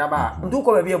mbusa na me dia ba. Ndu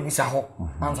ko ba bia busa ho.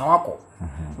 Ansa wako.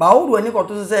 Ba odu ani ko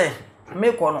to say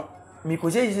me ko no. Me ko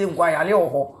se isi nkwa ya le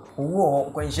ho. Owu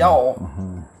ho ko nsia ho.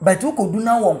 But u ko du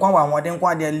na wo nkwa wa hoden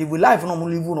kwa de live life no mo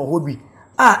live no hobby.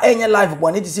 Enye life bo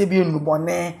ne ti se bi enu bo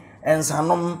ne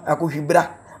ensanom akohwibra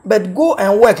but go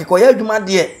and work ko ya adwuma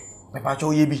de me pa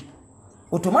cho ye bi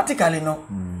automatically no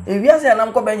ewiase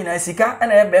anam ko ba nyina sika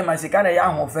na ye be ma sika na ye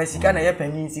ahofa sika na ye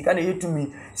panyin sika na ye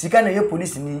tumi sika na ye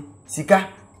police ni sika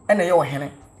na ye ohene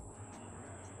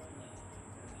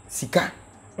sika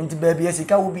enti ba bia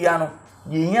sika wo bia no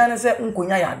ye hia ne se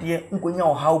nkonya yade nkonya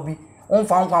ohaw bi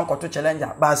onfa nkwa nkoto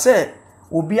challenger ba se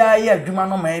obi aye adwuma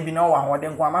no ma bi na wo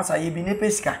ahoden kwa masa ye bi ne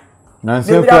pesika na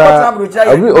se obi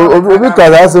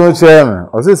ka za so chairman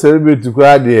o se celebrate ku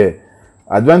ade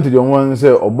advantage on one say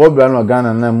obobra no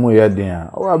Ghana na mu ye den a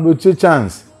o abuchi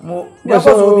chance mo ya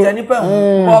so obi ani pa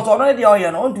hu but ono de o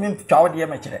ye no ontumi twa wo de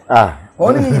me kire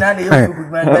oni nyina de ye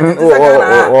good man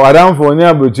o adam for ni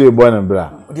abuchi e bo na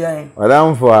bra de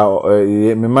adam for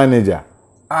me manager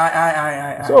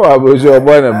so abuchi o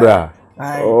bo na bra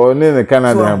o ne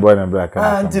Canada na bo na bra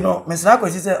Canada anti no mesra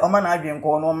kwesi se o ma na adwen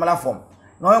ko no mala form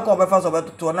no ye ko be fa so be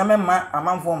to na memma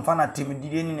amanfo mfa na team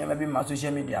dide ni na be ma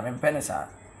social media me mpene sa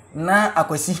na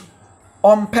akwasi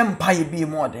on pempa ye bi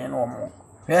mo den no mo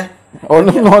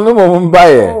ono mo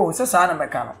mbaye se sa na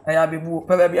meka no e ya bebu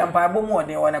pe be ampa bo mo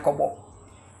den wona ko bo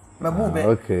mebu be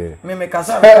okay me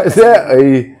kasa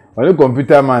se oni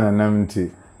computer man na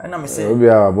mti na me se obi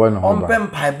a bo no ho on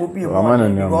pempa bo bi mo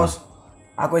because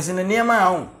akwasi ne niam a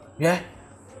ho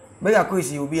be ya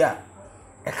kwesi obi a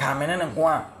e ka mene ne nko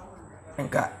a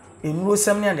nka enuro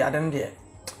sem ne ade adan de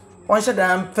on hye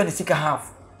dan fa ne sika half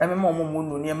emema mo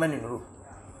no niam ne nuro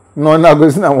no na go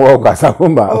sina wo kwa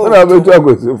Sakumba na be tu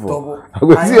agosi fo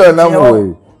agosi ona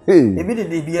mo ebi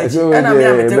de bi achi ana me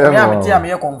amete am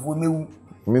ye konfo mewu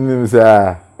minim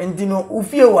sa endino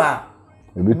ufie wa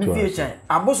ebi fie chan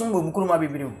abosom bo mukuru ma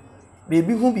bebiri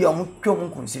bebi hu bi am twom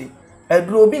nkunsiri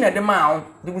eduro obi na de ma ho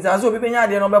de bi zazo obi benya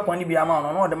ade no be pon ni bi ama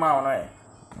no no de ma ho no e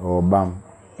o bam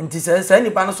enti se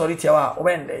nipa no sori tia wa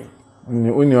obende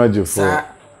uni oje fo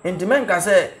enti men ka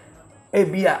se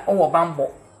ebia owo bambo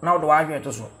na odo wa hwe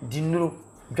to so dinuro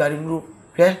dware nuro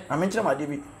hwe amenkire ma de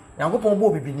bi yankopon bo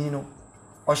bibini no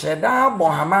o sheda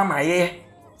bon hama maye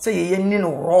se ye ni no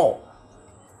ro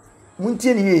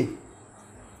muntie ni ye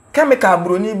chemical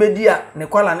broni bedi a ne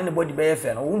kwala ne body be ye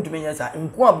fe no wuntumi nya sa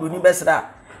nku abroni be sra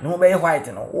ne ho be ye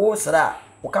white no wo sra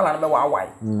wo kala no be wa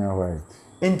white na white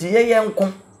enti ye nko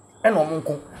e no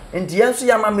nko enti ye nso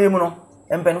ya ma memu no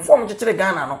empenfo mo kekere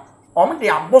Ghana no o mo de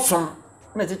abosom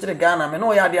na kekere Ghana me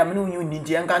no ya de amene unyu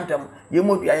nti en kantem ye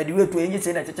mo bia ye de wetu enyi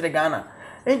se na kekere Ghana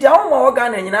enti awo ma wo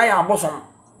Ghana nyina ya abosom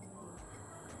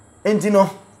enti no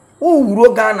wo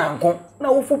wuro Ghana nko na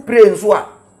wo fu pray nso a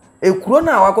ekuro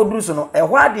na awakoduru so no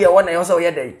ehwo ade e wo na yo se wo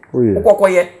ye dai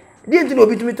kokoye di enti no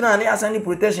bitumi tena na asani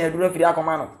protection eduru afiri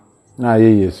akoma no na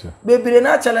ye yesu bebire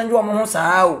na challenge wo mo ho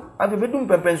saa o abebedum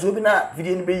pempenso bi na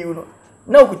video ni be yu no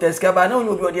na okutaska ba na onye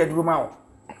obi ode eduru ma wo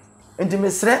enti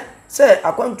mesre se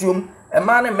akwantuom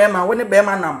ema ne mema wo ne be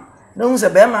ma nam na hu se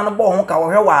be ma no bo ho ka wo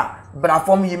hwe wa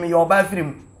brafom yi me ye oba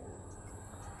firim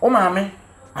o maame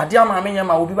ade maame nya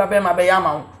ma obi ba be ma be ya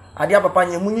ma ade papa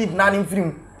nya munyi na ne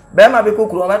firim be ma be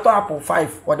kokuru o be to apple 5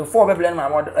 or the 4 be blend ma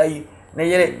ayi ne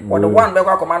yere or the 1 be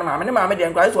kwa command maame ne maame de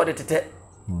nkwa is o de tete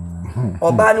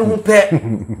oba ne hu pe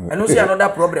eno see another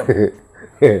problem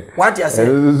what you say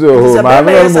so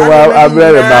maame mo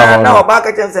abrere ba ho na oba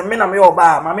ka chense me na me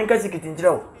oba maame nka sikiti njire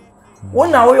o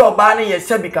wona wo oba ne ye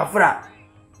sabi kafra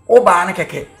oba ne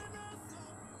keke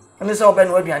ene se oba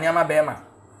ne waduane ama be ma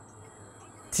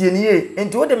tie ni ye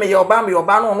enti wo de me ye oba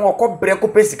no no okọ bre ko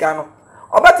pesika no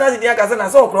oba tena di aka se na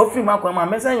se okro free makwa ma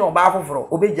me se ye oba afoforo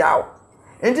obeja o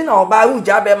enti na oba hu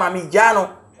ja be ma me ja no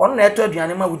ono na eto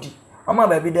aduane ma wudi ama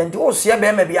ba bi de enti wo se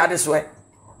be ma bi ade so e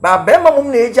ba be ma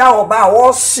mum na eja oba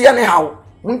wo se ne hawo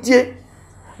ntie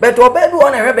but oba du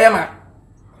ona hwe be ma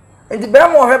enti be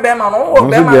ma hwe be ma no wo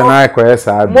be ma no na Akwess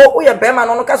mo wo ye be ma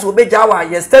no ka se obeja wa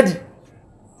ye study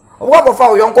oba ko fa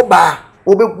wo yonko ba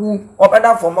obeku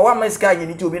obeda for ma wa masika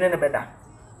anyini ti obi ne beda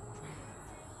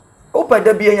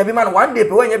opada bi anya bi ma no one day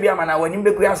pe wanya bi ama na wani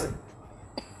beku ase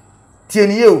tie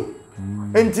ni ye o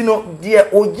enti no de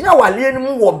ogina wale ni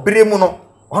mu wo bre mu no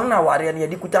ono na ware ne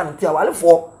yedi kuta no ti awale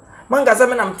fo manga se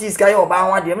me nam ti sika ye oba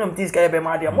ho de me nam ti sika ye be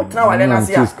ma de mo tena wale na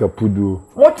se a ti sika pudu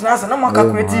mo tena se na mo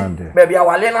calculate be bia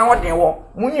wale na ho de wo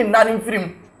munyi nda ni mfirim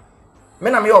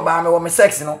me nam ye oba me wo me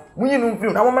sex no munyi no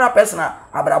mfirim na mo na personal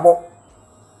abrabo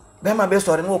be ma be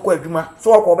sori no ko adwuma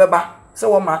so ko beba se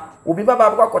wo ma obi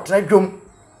baba ko akotena dwom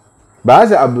ba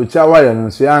za abucha wire no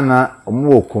so ya na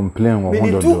omo complain wo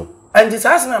ho dodo and this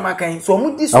has na makan so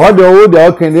mu dis awa de wo de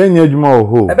okan de anya adwuma wo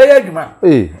ho e be ya adwuma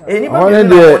ni ba me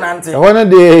na nante wona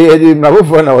de na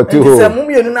bofo na wote ho se mu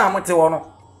mienu na amote wo no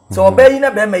so oba yi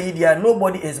na be ma yi dia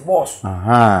nobody is boss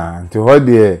aha nti ho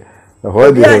de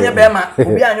obi anya be ma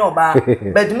obi anya oba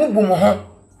but mu bu mo ho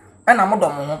e na mo do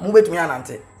mo ho mu betumi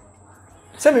anante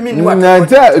se me ni wa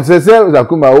nante se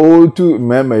Sakumba o tu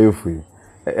mema yofu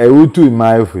o tu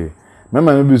ma yofu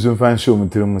mema no bi so fan show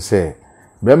mutirim se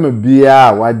be ma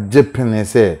bia wa jepene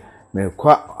se me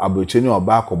kwa aboche ni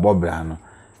oba akobọ bra no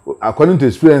according to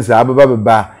experience ababa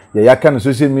baba ya yaka no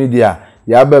social media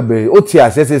ya baba oti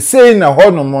asese sei na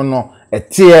ho no mo no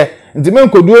etie nti me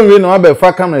nkodu onwe na oba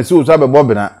fa camera si o so abebo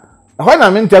bra ho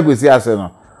na me ntia kwesi ase no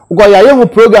uko ya ye hu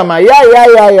program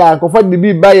ya ko fa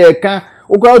bibi ba ye ka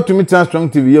uko otumi trans strong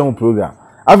tv ye hu program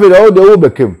afere o de wo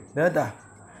bekem dada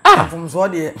from so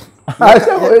de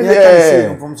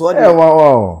from so de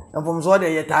wow from so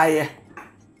de ye taye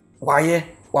waye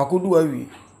wakudu awi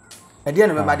e de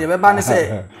no be ba de be ba ne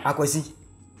se akwasi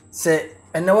se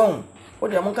ene won o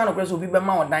de mon kan no kweso bi be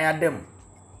ma odan adem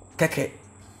keke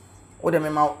o de me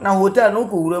ma na hotel no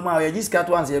ko wuro ma ye jiska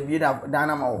to anse bi da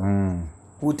na ma wo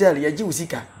hotel ye ji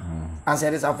usika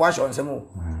anse de sa fashion nsemo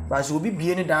ba so bi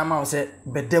bie ni da ma wo se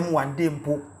bedem one day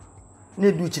mpo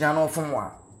na du china no fom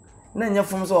wa na nya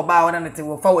fom so ba wa na te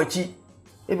wo fa wachi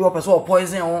ebi o person o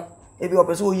poison ho ebi o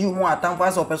person o yi mu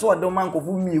atamfa so o person o de man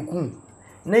kofu mieku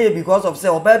na ye because of say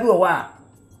o ba bi o wa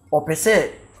o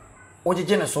pese o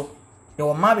jeje ne so ye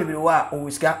o ma bebere wa o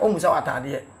wiska o musa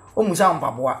watade o musa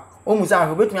mpaboa o musa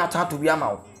ho betumi atato bi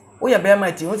ama o ye be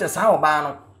ma ti o se sa o ba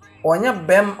no onye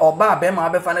bem oba be ma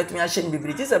be fa na tumi a hye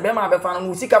bebere ti se be ma be fa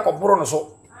no usika koboro no so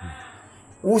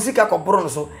usika koboro no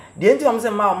so de enti am se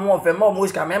ma mo fe ma mo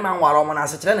usika me ma nwara mo na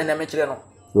se kire ne me kire no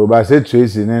so ba se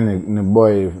Tracy ne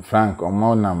boy Frank o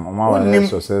ma wa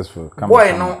successful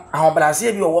boy no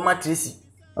ahobrase bi o wo ma Tracy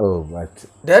oh but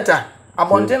data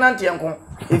abonte na ntienko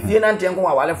efie na ntienko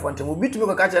wa wale fonte mo bitumi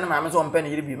ko ka kire ne ma me so mpe ne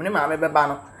yiri bi ne ma me be ba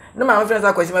no ne ma me friends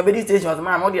akwasi ma be di station so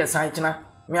ma mo de san kina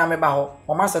me a me ba ho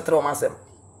o ma setre o ma sem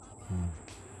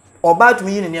oba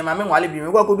tumi yi ne ma me nwale bi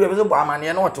me kwa kodu e be so bo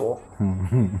amane na oto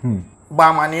bo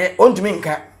amane ontumi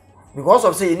nka because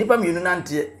of say nipa mienu na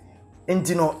ntie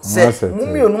enti no se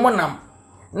mumienu mo nam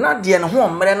na de ne ho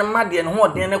mmere ne ma de ne ho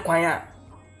den ne kwan a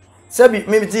sabi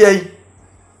me biti yi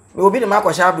me obi ne ma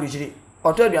kwasha aburuchiri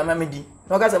oto aduama me di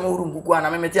no ka se me huru nkuku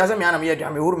ana me meti ase me ana me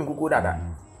aduama me huru nkuku dada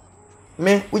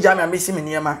me uja me amesi me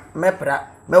niema me pra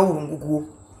me huru nkuku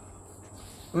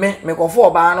me kofo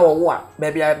oba na wo a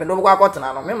ba bia be no kwa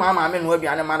kotena no me ma me no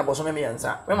aduane ma na boso me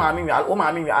yensa me ma me wi o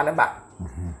ma me wi ane ba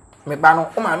me ba no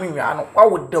o ma me wi ano kwa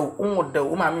wodaw o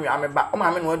wodaw o ma me wi ame ba o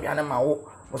ma me no aduane ma wo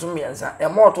boso me yensa e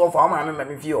mo to fa o ma me ma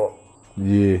me fi o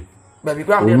ye ba bi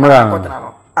kwa me ma kotena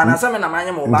no anasa me na ma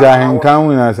anya mo ba ja nkan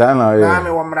wi na sa na ye na me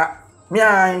wo mra me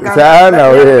a nkan sa na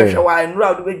ye wa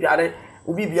nura do be dware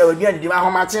obi bia wa bia di ma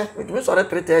ho ma che me so re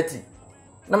 3:30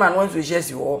 na ma no nso hye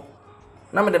si wo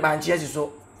na me de ba nche si so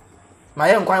ma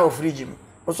ye nkwan wo fridge mi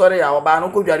o sori ya oba no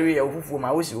ko dware ya ofufu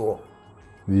ma wo si wo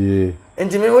Yeah.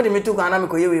 Enti me wo de me tu kan na me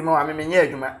koye we ma wa me menye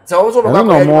adwuma. Se wo so ba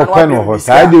no mo pa no ho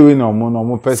side we no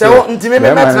mo pese. Se wo enti me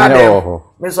metra dem.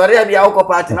 Me sori ya bia wo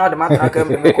party na de matra kam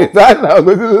me ko. That na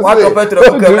go to. Wa to petro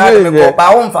ko kam na de me ko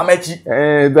ba wo mfa machi.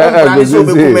 That go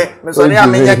to. Me sori ya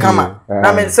menye kama.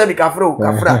 Na me se bi kafro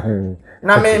kafra.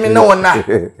 Na me no wona.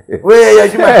 We ya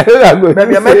adwuma. Na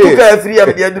bia me tu ka free ya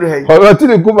de aduru hai. O ti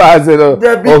ni kuma ase no.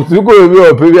 O tu ko bi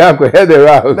o pe bi akọ head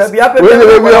around. Na bia pe.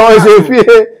 We bi o se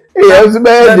fie. Yes,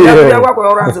 baby. Ya kwa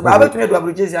orange ba betune do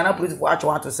abrochesi ana police for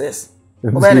acho to ses.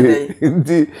 O be ne dey.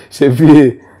 Nti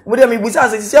chefie. Mo dey me busa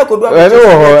se sisi akodo abrochesi.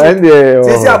 No, ende.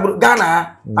 Sisi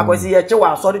Ghana akwesi ye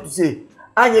chewa sorry to say.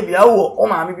 Anye bia wo o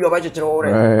ma me bi o ba chechire wo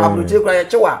re. Abrochesi kwa ye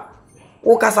chewa.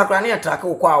 Wo kasa kwa na ye track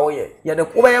wo kwa wo ye. Ye de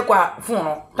ko be ye kwa fun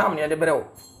no tam ne ye de bere wo.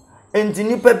 Enti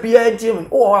nipa bia ejem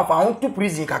wo wa fa ho to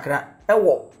prison kakra. E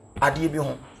wo ade bi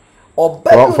ho.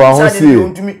 Oba bi o sa de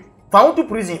ontumi. Fa ho to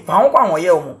prison, fa ho kwa wo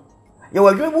ye wo. Ye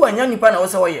wadwe bu anya nipa na wo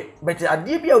se wo ye. But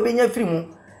ade bia obenya firi mu.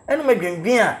 Eno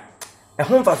madwendwen a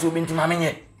ho mfa so obi ntima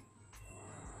menye.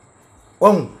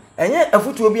 Wahu, enye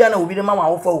afutu obi na obi de ma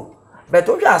wo fa wo. But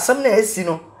o hwa asem na esi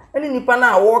no, ene nipa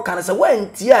na wo kan se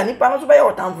wantie a nipa no so be ye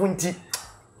otamfo nti.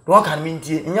 Do kan me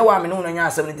ntie, enye wa me no nya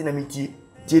asem nti na metie.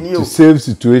 Tie ni o. Save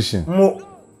situation. Mo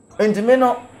entime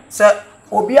no se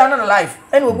obi na life,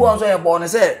 ene obi won so ye bo ne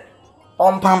se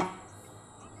ompam.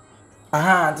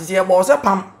 Aha, nti ye bo se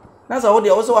pam. Na sa wo de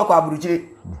wo so wakọ aburuchire.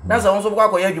 Na sa wo so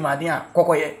wakọ ye adwumaden a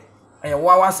kokoye. Eye wo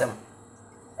awasem.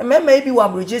 Emema bi wa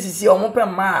aburuchire sisi o mo pem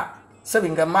ma se bi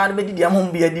nka ma de bedi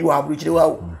am bi adi wa aburuchire wa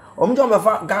wo. O mo jombe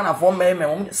fa Ghana for me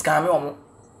o mo scam o mo.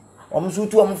 O mo so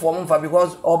tu o mo for mo fa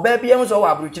because oba bi em so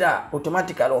wa aburuchire a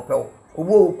automatically o pe wo.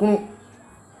 Obo okunu.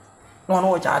 No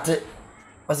no chaate.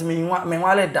 Ose me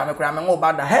nwale da me kura me ngo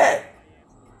ba da he.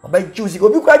 Oba choose go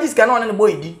bi kwa jiska na ne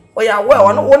boy di. O ya we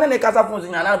wo ne kasa fon so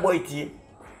nya na boy tie.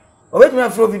 Obet me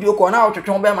afro video call na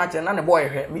otwetwon be ma che na ne boy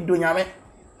hwe mi do nyame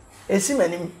esi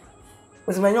manim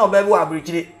osimanya oba bi wa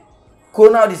abrichire ko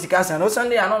na odi sikasa no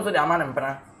sunday anonso de amane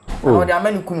mpana na odi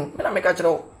amane kunu me na me ka kire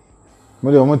wo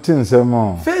mo de o mo tin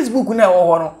sem Facebook na wo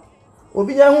ho no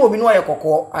obi nya hu obi no ye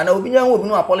kokko ana obi nya hu obi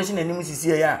no apology na nim sisi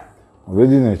ya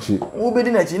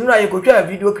obedi na chi nra ye kotwa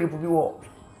video clip bi wo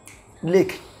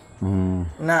lake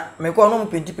na me ko no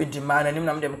penti ma na nim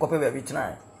na me de me kope ba bi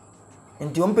tena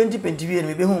nti on penti wie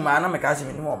me be hu ma na me ka se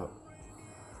me nim omo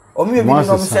omo ye bi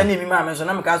no me sani mi ma me so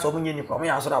na me ka so omo nye nipa omo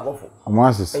ya so da bofo omo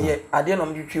asese ye ade no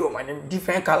me twi o ma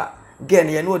different color again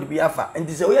ye no bi afa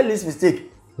nti se o ye list mistake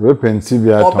we penti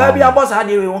bi aton oba bi aboss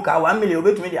ade we won ka 1 million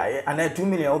obetumi de aye ana 2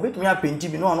 million obetumi a penti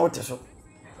bi no no te so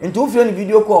nti o fie ni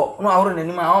video call no ahoro na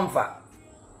nim a onfa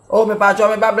o me pa cho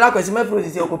me ba black kwesi me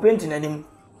process e ko penti na nim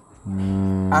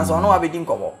anso no abedi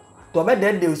nkobo to be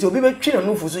dead dey so obi be twi na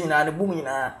no fuso nyina ne bum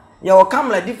nyina ye o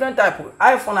camera different type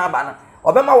iPhone aba na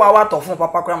obema wa to phone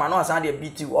papa kra ma no asan de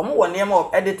BT o mo woni em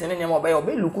editing ne em obe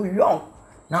obe luku yon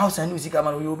na o san ni usika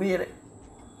ma no yo be yere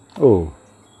oh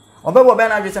obe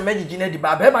na jese meji na di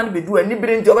ba be ma no be du ani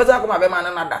bire nti obe sa ko ma be ma na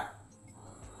nada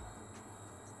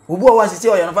obu o wa sisi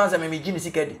o yo no fansa me meji ni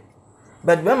sika di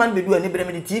but be ma no be du ani bire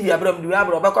me di TV abra me du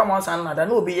abra obe kwa ma san nada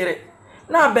na obe yere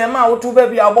na be ma wo tu be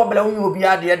bia obobla wo obi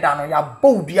ade da no ya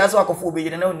bo obi aso akofo obe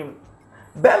yere na onim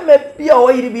be me bia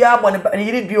o yiri bia abo ne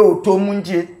yiri bia o to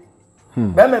munje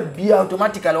be me bia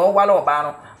automatically o wala oba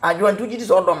no adwo ntu gidi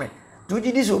so dome tu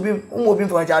gidi so obi obi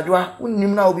mfa cha adwo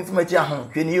unnim na obi fuma chi ahon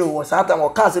hwene yo wo sata mo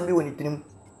ka se bi woni tirim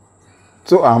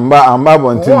so amba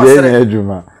bonti de na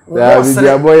adwuma da bi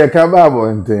dia boy ka ba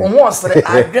bonti o mo sere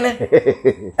adwene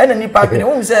ena nipa adwene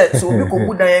wo se so obi ko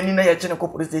budan ani na ye che ne ko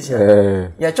police station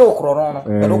ye che okro no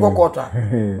no e do ko kota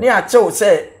ni a che o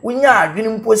se unya adwene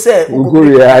mpo se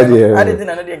ukuri ade ade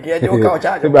na de ge de o ka o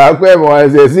charge ba kwa mo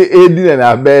se si edi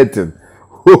na betin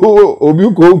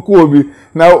obi ko ku obi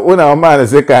na una ma na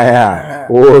se kan ha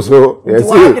o so yes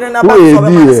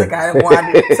se kan mo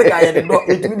ade se kan ye de do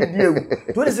etumi de die egu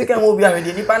to de se kan obi ahwe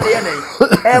de nipa de ye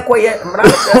dey e ko ye mra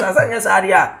se sa nya sa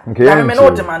ade a na me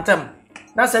no te mantem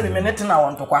na se bi me ne tena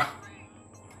won tokwa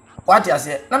wati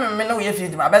ase na me no ye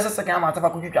feed ma be se kan ma tafa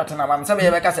ku twitwa tena ma me se be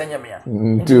ye be ka se nya me ya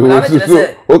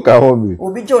o ka ho bi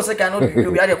obi je o se kan no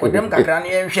obi ade ko dem kakra na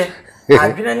ye nhwe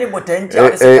adwene ni botanti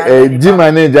a se kan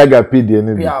jima ne jaga pd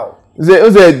ne bi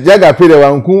ze jaga pd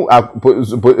wanku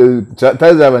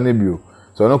tazawa ne bio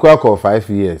so no kwa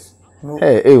 5 years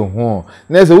ho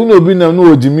na se unu obi na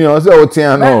no ojimi o se o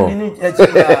tia no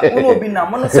unu obi na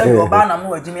mo no se bi oba na mo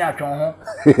ojimi atwon ho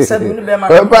se bi unu be ma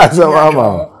pa so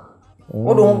mama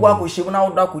o do ho gwa ko shibu na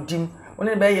o da ko dim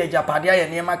unu be ye japade aye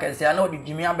ne ma kese na o di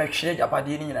jimi abehwere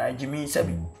japade ni nyina jimi se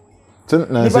bi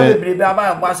na se be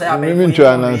aba gba se abe mi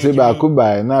ntwa na se ba ko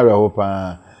bai na reho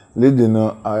pa lady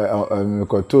no me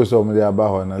ko to so mo dey aba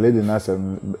ho na lady na se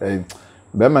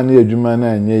be ma na adwuma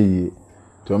na anya yi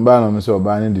to mba no me so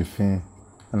oba ne de fin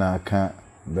na aka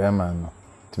be ma no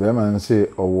ti be ma no se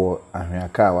owo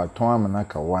ahweaka wa ton amana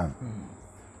ka 1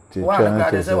 ti twa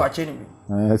na se wa cheni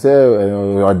bi se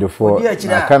odefo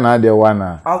aka na de 1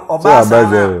 na oba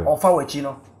sa ofa wachi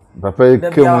no papa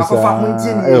kemu sa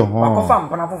akofa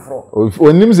mpana foforo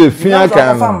onim se fin aka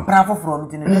no akofa mpana foforo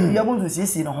ntine ya bonzo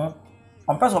sisi no ho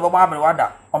ompeso baba abere wada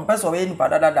ompeso we nipa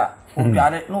dada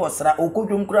odwane no wosra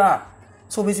okodwom kura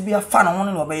so besi bia fa no ho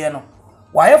no obeye no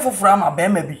waye foforo ama be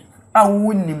ma bi a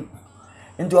wunim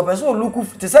nti opeso luku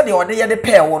te se de ode ye de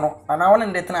pe wo no ana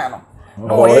won de tena no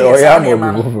no oye ya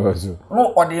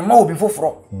no ode ma obi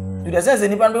foforo to the sense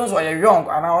nipa ndo so ye young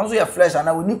ana won so ye flesh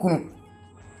ana woni kunu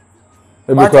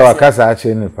ebiko wakasa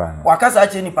ache nipa no wakasa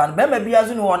ache nipa no be ma bia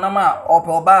zo ni wonam a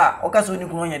ope oba okasa oni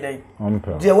kunu onye dai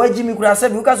de waji mi kura se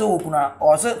bi okasa okuna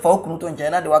o se fa okunu to nche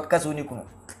na de wakasa oni kunu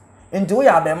nti wo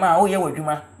ya be ma wo ye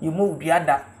wadwuma ye mo obi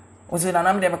ada wo se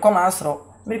nanam de me koma asro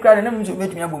mi kura de na mu so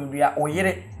betumi abomdua o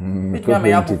yire betumi am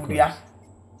ya abomdua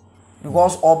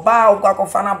because oba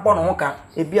okwakofa na bo no ho ka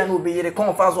ebia na obi yire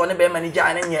kon fa so ne be ma ni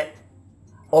ja ne nye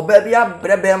oba bia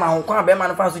brebe ma ho kwa be ma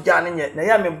no fa so ja ne nye na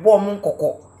ya me bo mu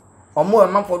nkoko omo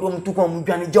ma fodo mu tukon mu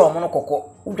dwane ja omo no kokko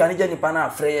udwane ja nipa na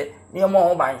afreye ne mo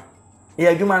ho ban e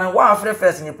adwuma na wa afre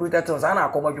first ni protectors ana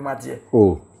akoma adwuma tie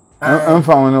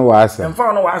amfa wono wa asem amfa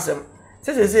wono wa asem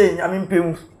se nyame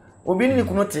mpemu obi ni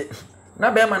kunu te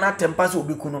na be ma na tempa se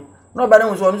obi kunu na oba na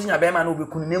wo so onu nya be ma na obi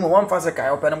kunu nemo wan fa se kai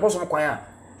open boso mo kwan a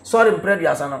sorry mpredu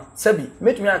asana sabi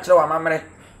metumi a kire wa mamre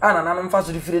ana nanom fa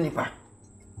so difire nipa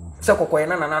se kokoye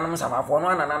na nanom samafo no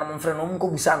ana nanom mfre no mko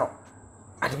busa no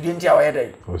adibidi ntia wa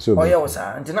yedai oye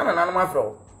osa nti na nanom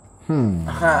afro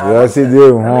ya se de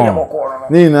ho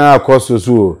ni na akoso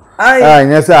so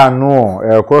nya se anu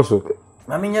akoso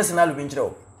mami nya se na lubi nchire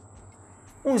o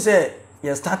unse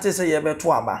ye start se ye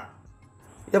beto aba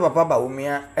ye papa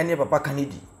Bawumia ene papa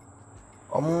Kanidi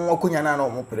omo akonya na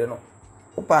omo pere no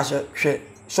upa hwe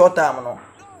short time no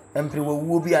empre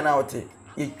wawu bi ana ote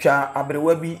etwa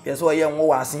abrewa bi ye so ye nwo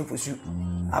wa asen fosu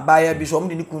abaya bi so omo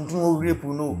ni kuntun o rape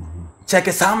no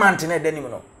check samant na denim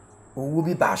no owu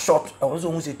bi ba short e wo so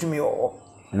hu se tumi o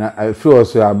na I feel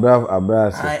so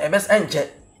abra ai e bes enche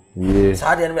ye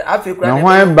sa de no afi kura na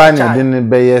hwan ba na de ne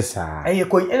be yesa eye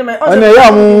ko ene me ona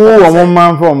ya mu wo mo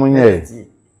man fo mo nye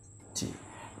ti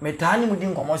metani mu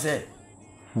din komo se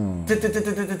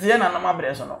ti ya na na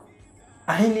mabre so no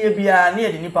ahini bia na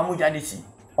ye de nipa mu jade si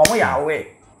omo ya we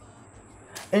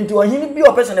enti ohini bi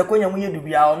o person e konya mu ye du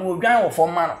bia o no odwan wo fo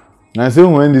ma no na se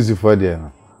hu ndisi for there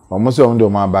no omo se omo de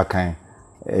omo abakan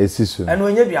esisu eno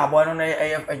onye bi abo no na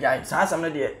ejai sa asam no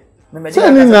de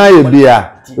se ni na ye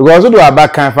bia because do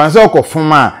abakan fan se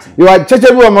okofuma you are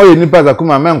cheche bi o ma ye nipa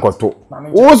Sakuma menkoto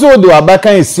wo so do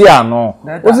abakan esi ano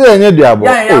wo se enye du abo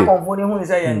ya konfo ni hu ni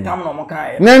se ye ntam no mo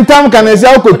kan ne ntam kan esi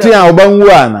akoti an oba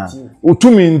nwu ana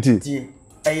utumi nti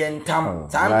eye ntam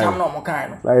sa ntam no mo kan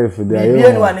no life de ayo bi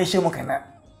enu ana ehye mo kana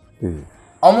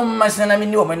omo masena mi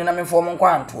ni o mani na me fo mo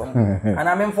kwa anto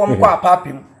ana me fo mo kwa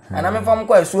papim ana me fam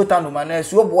kwa asuo tanu ma na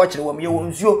asuo bo kire wo me wo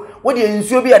nsuo wo de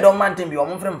nsuo bi adon manten bi wo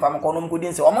mo frem fam ko no mko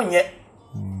din se wo mo nye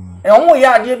e wo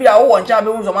ya ade bi a wo ncha be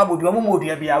wo so ma bodi wo mo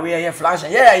odua bi a we ye flash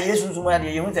ye ya yesu nsuo ma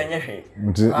de ye hu se nye hwe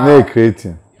na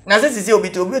creating na se sisi obi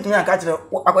to obi otumi aka kire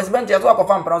Akwess bente so akọ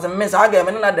fam pran so me sa ga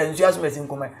me na da nsuo aso mesin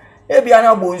kuma e bi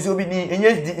ana bo nsuo bi ni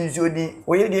enye di nsuo di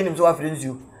wo ye de enim so afre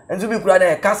nsuo enzu bi kura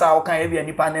da kasa o kan e bi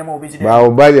nipa na ma obi jide ba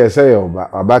oba ye se ye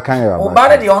oba kan ye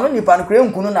oba de ono nipa no kure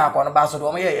nkunu na akọ no ba so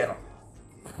do mo ye no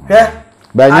hwe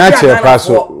ba nya che pa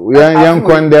so yan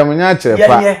condemn nya che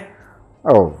pa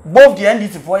oh both the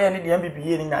NDC for ye ni the MPP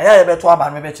ye ni nya ya ye beto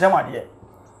aba me be kire ma de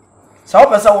sa o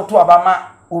pesa wo to aba ma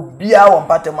obi a wo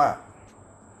mpatem a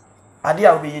ade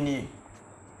a obi ye ni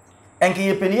enke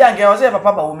ye peni ya nke o se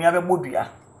papa Bawumia be bodua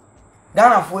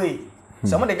Ghana fo e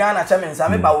se mo de Ghana chairman sa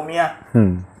me Bawumia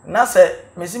na se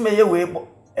mesi me ye we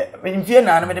mfie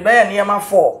na me de be ye ne ma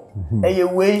 4 eye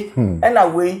we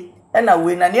ena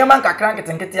we na niema nkakra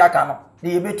nketenkete aka no de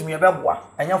ye betumi ye beboa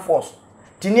enya force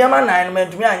ti niema 9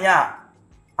 mentumi anya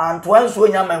antoan so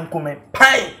nya mankume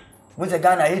pai mo se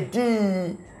Ghana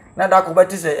edi na da ko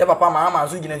beti se e papa Mahama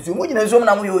so gina nsuo mo gina nsuo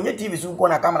na mo ye onye TV so ko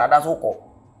na camera da so ko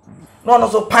no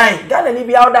so pai Ghana ni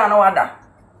bia oda na wada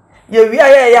ye wi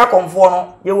aye ya konfo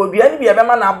no ye wo bia ni bia be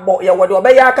ma na bo ye wo de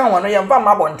obe ya aka ho no ye mfa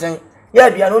ma bonten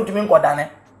ye bia no ntumi nkodane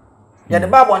ye de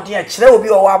ba bonten ye kire obi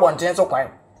o wa bonten so kwan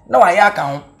na wa ya aka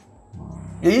ho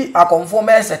ye akonfo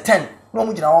me se 10 no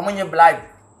mu gina wo monye blind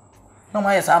no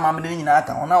ma ye sa ma me de nyina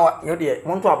aka ho na wa ye de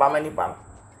mo nto aba ma ni pa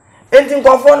enti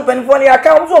nkofo no penifo ni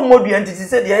aka ho so modua enti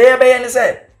se de ye be ye ni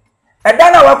se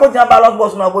Edana wako tina ballot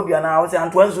box na obodua na wo se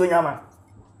Antoine nyama.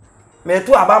 Me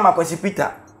to aba makwasi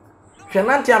Peter.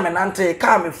 Hwenante amenante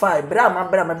ka me fa bra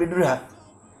ma beduru ha.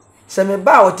 Se me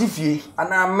ba otifie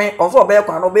ana me oso be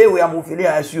kwa no be we amofili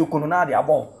asuo kunu na de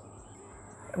abo.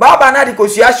 Baba na de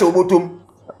kosua hye obotom.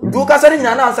 Ndu ka sare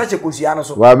nyina na ansa hye kosua no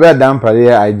so. Wa be dampare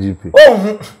ya IGP. Oh.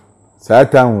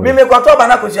 Satan we. Me kwato ba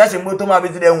na kosua hye motom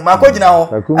abetide hu ma ko gina ho.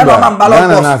 E no ma ballot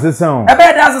box. Na asesa ho. E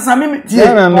be da asesa me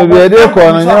tie. Na no be de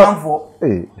ko no nya.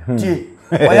 Tie.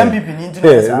 MVP ni nti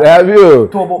na Rabio.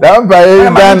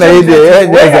 Dampare Ghana ide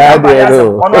eja ade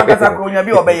ro. Ono akasa kro nya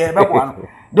bi obeye be kwa no.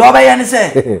 Do obeye ni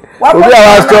se. Obi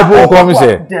awa stop come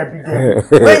se.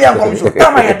 We yan come so.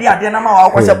 Tama ye dia na ma wa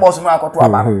kwose boss no akoto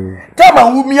aba no. Tama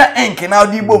wumia enke na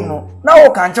odi bom no. Na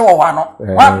wo kan che wo wa no.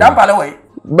 Wa dampale we.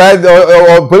 But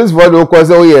police board will cause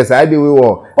yes, I do we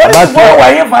war. Police board wa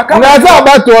ye fa ka. Na so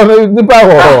abato nipa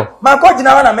ho. Ma ko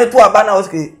jina na meto aba na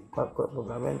oske.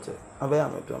 Government abeya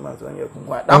meto ma so nye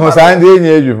kunkwa. Na so ande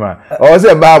enye adwuma. O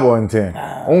se babo nten.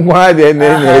 Nkwa de na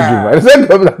enye adwuma. Se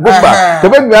gobla kuba. To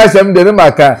be mi asem de ne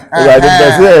maka. Oba de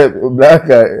se black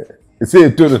se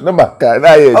to ne maka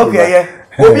na ye. Okay yeah.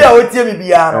 Obi a otie mi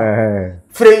bia no.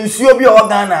 Frensuo bi o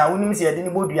Ghana wonim se yede ni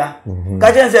bodua.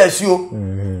 Ka chen se asuo.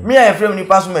 Me a frame ni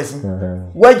pass machine.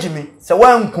 Wajimi se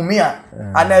wankumi a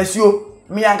ana asuo.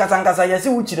 Me ankasa yesi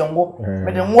wuchire ngo.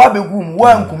 Me de ngo abegu mu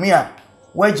wankumi a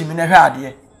wajimi na hwe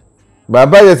ade.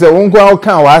 Baba ye se wonkwa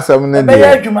kan wa asem na de. Be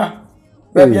ya adwuma.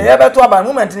 Be ya beto aba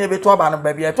moment ni beto aba no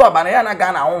be ya to aba na ya na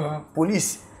Ghana ahonhom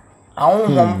police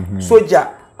ahonhom soldier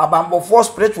abambofo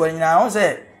spiritual nyina ahon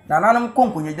se na nanam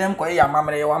konkonye dem ko ya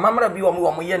mamre ye wa mamre bi wo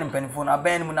mo ye mpanifo na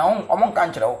ban mu na omo nka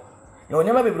nkyere wo ye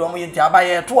onema bebiri omo ye nti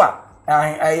abaye to a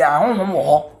ahonhom wo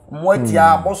ho mo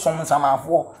atia bosom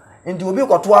samafo ndi obi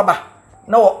koto aba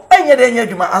na wo enye de enye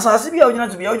adwuma asase bi a ogina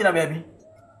to bi a ogina ba bi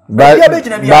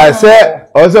ba se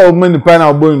o se o manipa na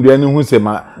ogbo ndua ni hu se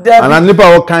ma ana nipa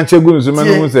wo kan chegu nso ma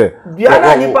hu se dua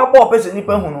na nipa bo pese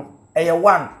nipa hu no eye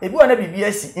one ebi wona bibi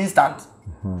asi instant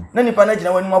na nipa na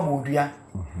gina wani ma bo dua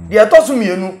de to so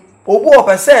mienu obu o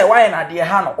pese wa ye na de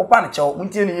ha no opa ne chew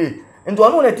muntie ne ye nto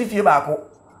ono na tifie ba ko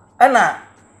ana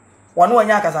wonu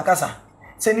wanya akasa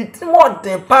se ni timo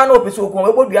de pa na opese okun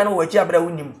ebo dua no wachi abra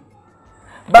wunim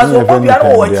baso obo dua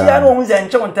no wachi ya no hu ze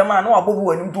nche ntema na wabobu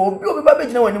wanim to obi ba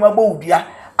begina wani ma bo dua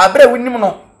abra wunim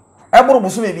no eburu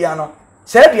busu me bia no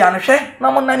se dua no hwe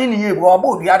na mo nani ne ye bo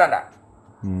obo dua dada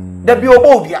da bi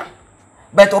obo dua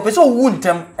but opese owu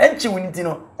ntem enchi wuniti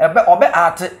no ebe obe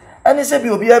ate eni se bi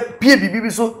obi pie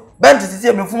bibi so benti titi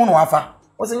e mefum no afa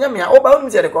o se nyamia o ba o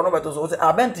mi se de kono beto so o se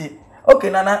abenti okay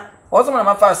nana o se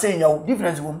ma fa se nyawo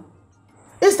difference wom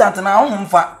instant na ho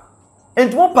mfa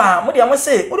entimo pa mo de am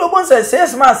se o de obon se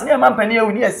 6 months ne ma pani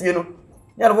awu ni asie no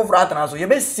ya no foforo atana so ye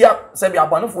be sia se bi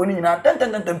abanofo ni nyina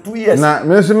 2 years na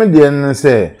me so me de en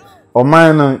se o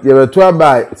man no ye beto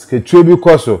aba sketwe bi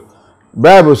koso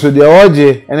Bible so de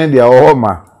oje ene de o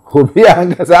ma obi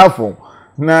anga afo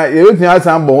na yewetin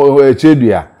asan bo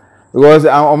echedua because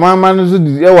omama no so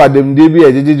e wadem de bi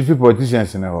ejeje fi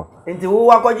politicians na ho enti wo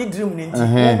wakoji dream ni enti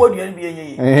wo bodua ni bi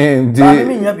yenye ba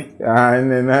mi nya bi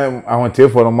na awon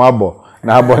tefo no mabo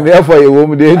na abone fo ye wo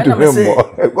mu de ntu mbo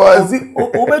because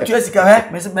obetu esika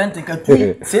he me se bente ka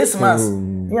 6 months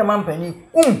nya mampani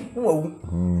nwawu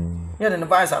nya de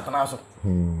vice atana so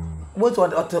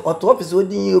what office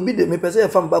odi obi de me pese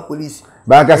fam ba police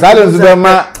ba ka sale nzu be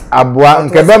ma aboa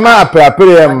nke be ma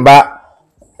aprapere mba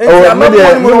o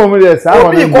me de sa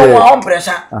won obi ko wa on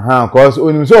pressure cause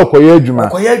onim so okoye adwuma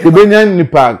ke benya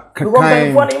nipa kan ko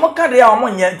ni mo ka de a mo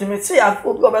nya ntimi se ya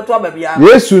obi obeto ababia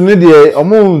Yesu ne de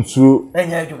omo ntu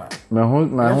enya adwuma me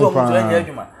hu fa enya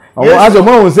adwuma o azo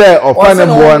mo hu se ofa ne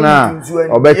bo na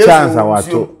obe chance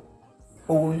awato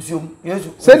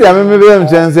se dia me be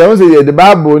mchense o se ye de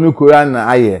Bible ni Quran na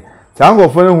aye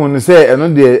sankofo ne hu se eno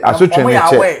de asotwe ne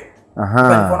che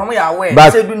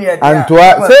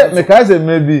Antoa se me ka se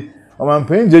maybe o man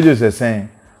pen jeje se sen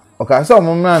o ka se o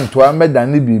mo na Antoa meda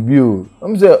ne bibi o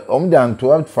se o mo de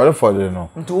Antoa for no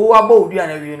nto wa ba odua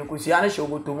na wie no kosia na hye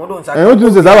oboto mo don sa o tu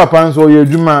se za papa nso ye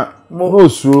adwuma no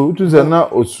osuo tu se na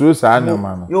osuo sa na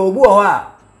ma no yo obu ho a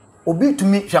obi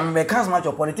tumi hwam me ka sma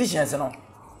cho politicians no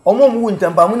omo mu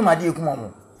ntemba mu ni made ekuma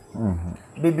mo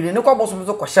bebiri ne kwa boso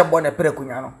so ko hye bo na pere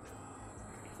kunya no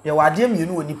ye wade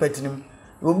mienu woni patinim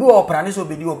obi o prane so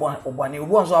bedi obane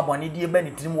obi on so abane die ba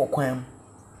ni tirim wo kwan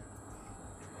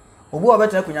obi o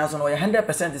betena kunya so no ye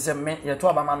 100% se me ye to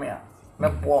aba mame a me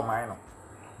bo man no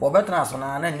bo betena so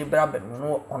na ni bra be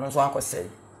no ono so akosei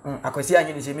akosi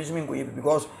anye ni se mi sumi ngoye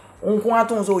because onko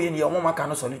aton so ye ni omo maka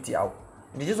no soliti awo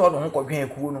ndi je so do ho kodwen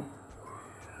akuo no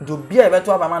ndo bia e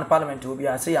beto aba man parliament obi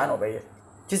a se ya no be ye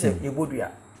ti se ye bodua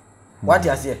What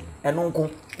you say? Enunko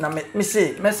na me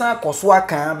say me san koso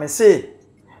aka me say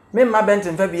me ma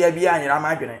bentin fa bia bia anyira ma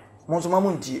adwene mo so ma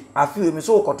muntie afi me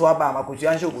so koto aba ma kosu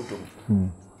anhye ogodom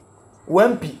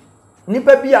wampi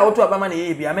nipa bia woto aba ma na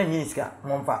ye bia ma nyi sika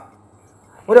mo mfa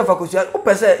wo da fa kosu o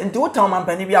pese nti wo tan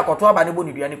mampani bia koto aba ne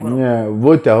bonu dua ne kono yeah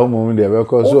voter ho mo de be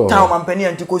ko so tan mampani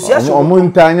anti kosu ahye o mo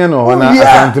ntanya no ho na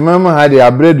asantema ma ha de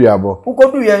abreduabo wo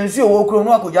kodu ye nsu wo kro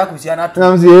no akoja kosu ana to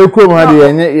nam se e krom ha de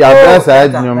yenye ya brasa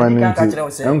nyoma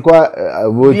nti enkwa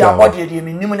voter bia body de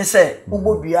mi nim ne se wo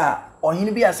bodua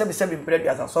ohini bia sebe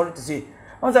mpredua sorry to say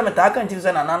on say meta kan tiri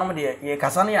se na nanom de ye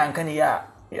kasa ne yanka ne ya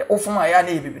ofuma ya na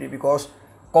ebibire because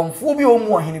konfo bi o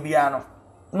mu ohini bia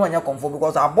no anya konfo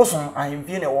because abosom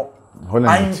ahemfie ne wo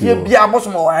ahemfie bia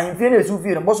abosom o ahemfie ne su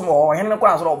fie ne abosom o ohini ne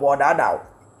kwa so obo daada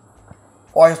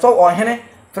o so ohini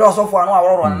philosophy anu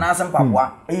aworo na asem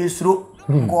papoa e suro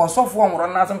ko sofo omro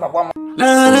na asem papoa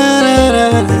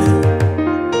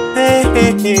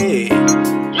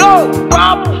yo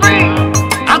papi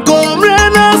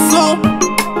agomrena so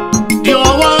di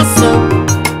owaso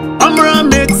amra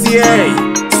metie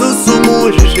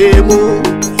susumu jemu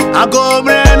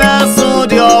agomrena so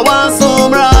di owaso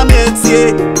amra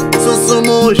metie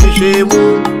susumu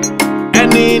jemu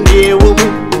eni ni ewu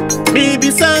mi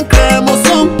bi sankre mo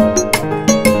som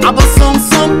abosom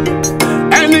som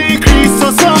eni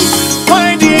kristo som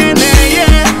why di ne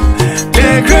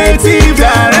the creative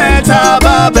director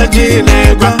Baba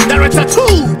Jinegwa director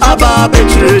 2 Ababa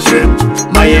Church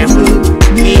Mayemu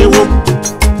Niwo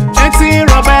Eti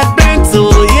Robert Bento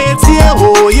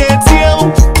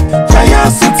Yetio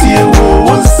Jaya Sutie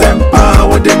wo Sempa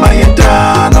wo de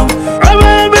Mayedano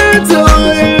Robert Bento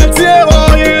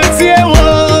Yetio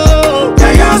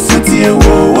Jaya Sutie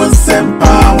wo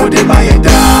Sempa wo de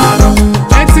Mayedano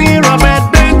Eti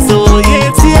Robert Bento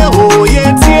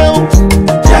Yetio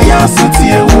Jaya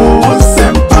Sutie wo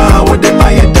Sempa wo de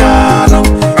Mayedano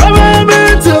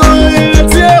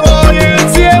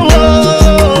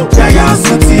Jaya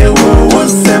Sutie wo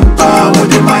Sempa wo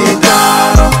de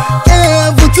Mayedano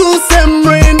Evutu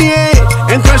semrenie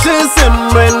Enkrashe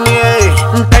semrenie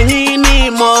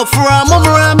Mpanyini mo fra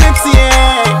momra metie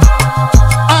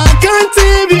Akanti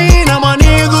bi na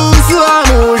manigu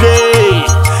suamuje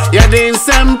Yadin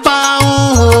Sempa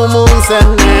uhumu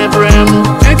senebrem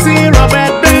Eti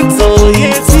Robert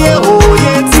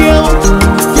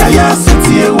Jaya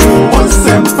Sutie wo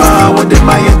Sempa wo de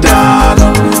Mayedano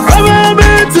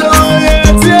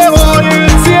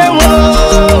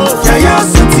Jaya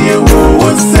Sutie wo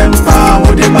Sempa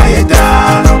wo de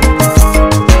Mayedano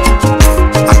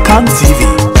Akan TV,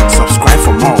 subscribe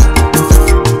for more.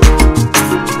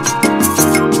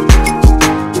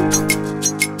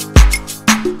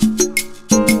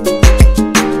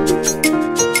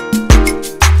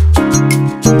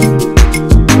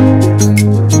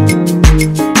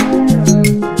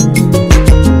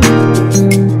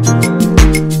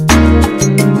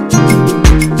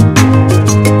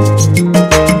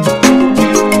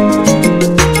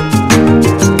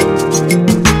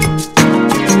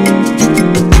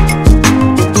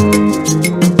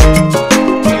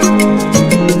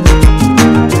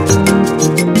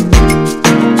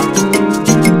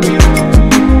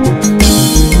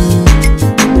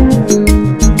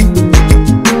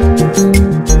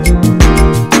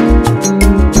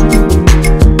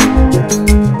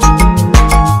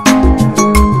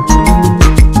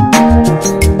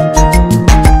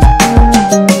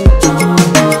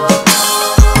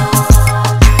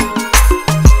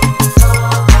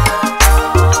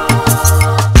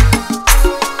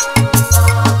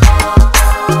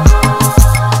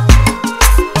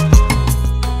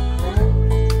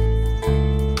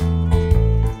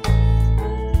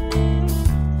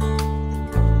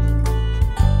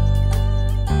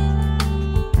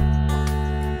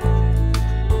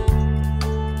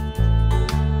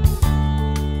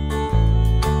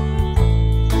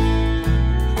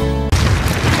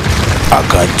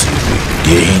 Akwess TV,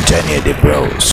 the internet, the bros.